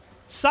 She did.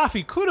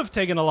 Safi could have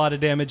taken a lot of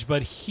damage,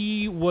 but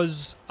he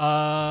was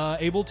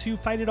able to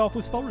fight it off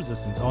with spell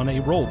resistance on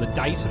a roll. The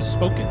dice have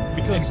spoken.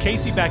 Because- and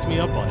Casey backed me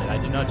up on it. I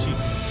did not cheat.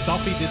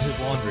 Safi did his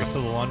laundry,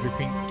 so the Laundry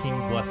King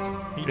blessed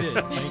him. He did.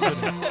 Thank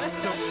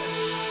goodness. So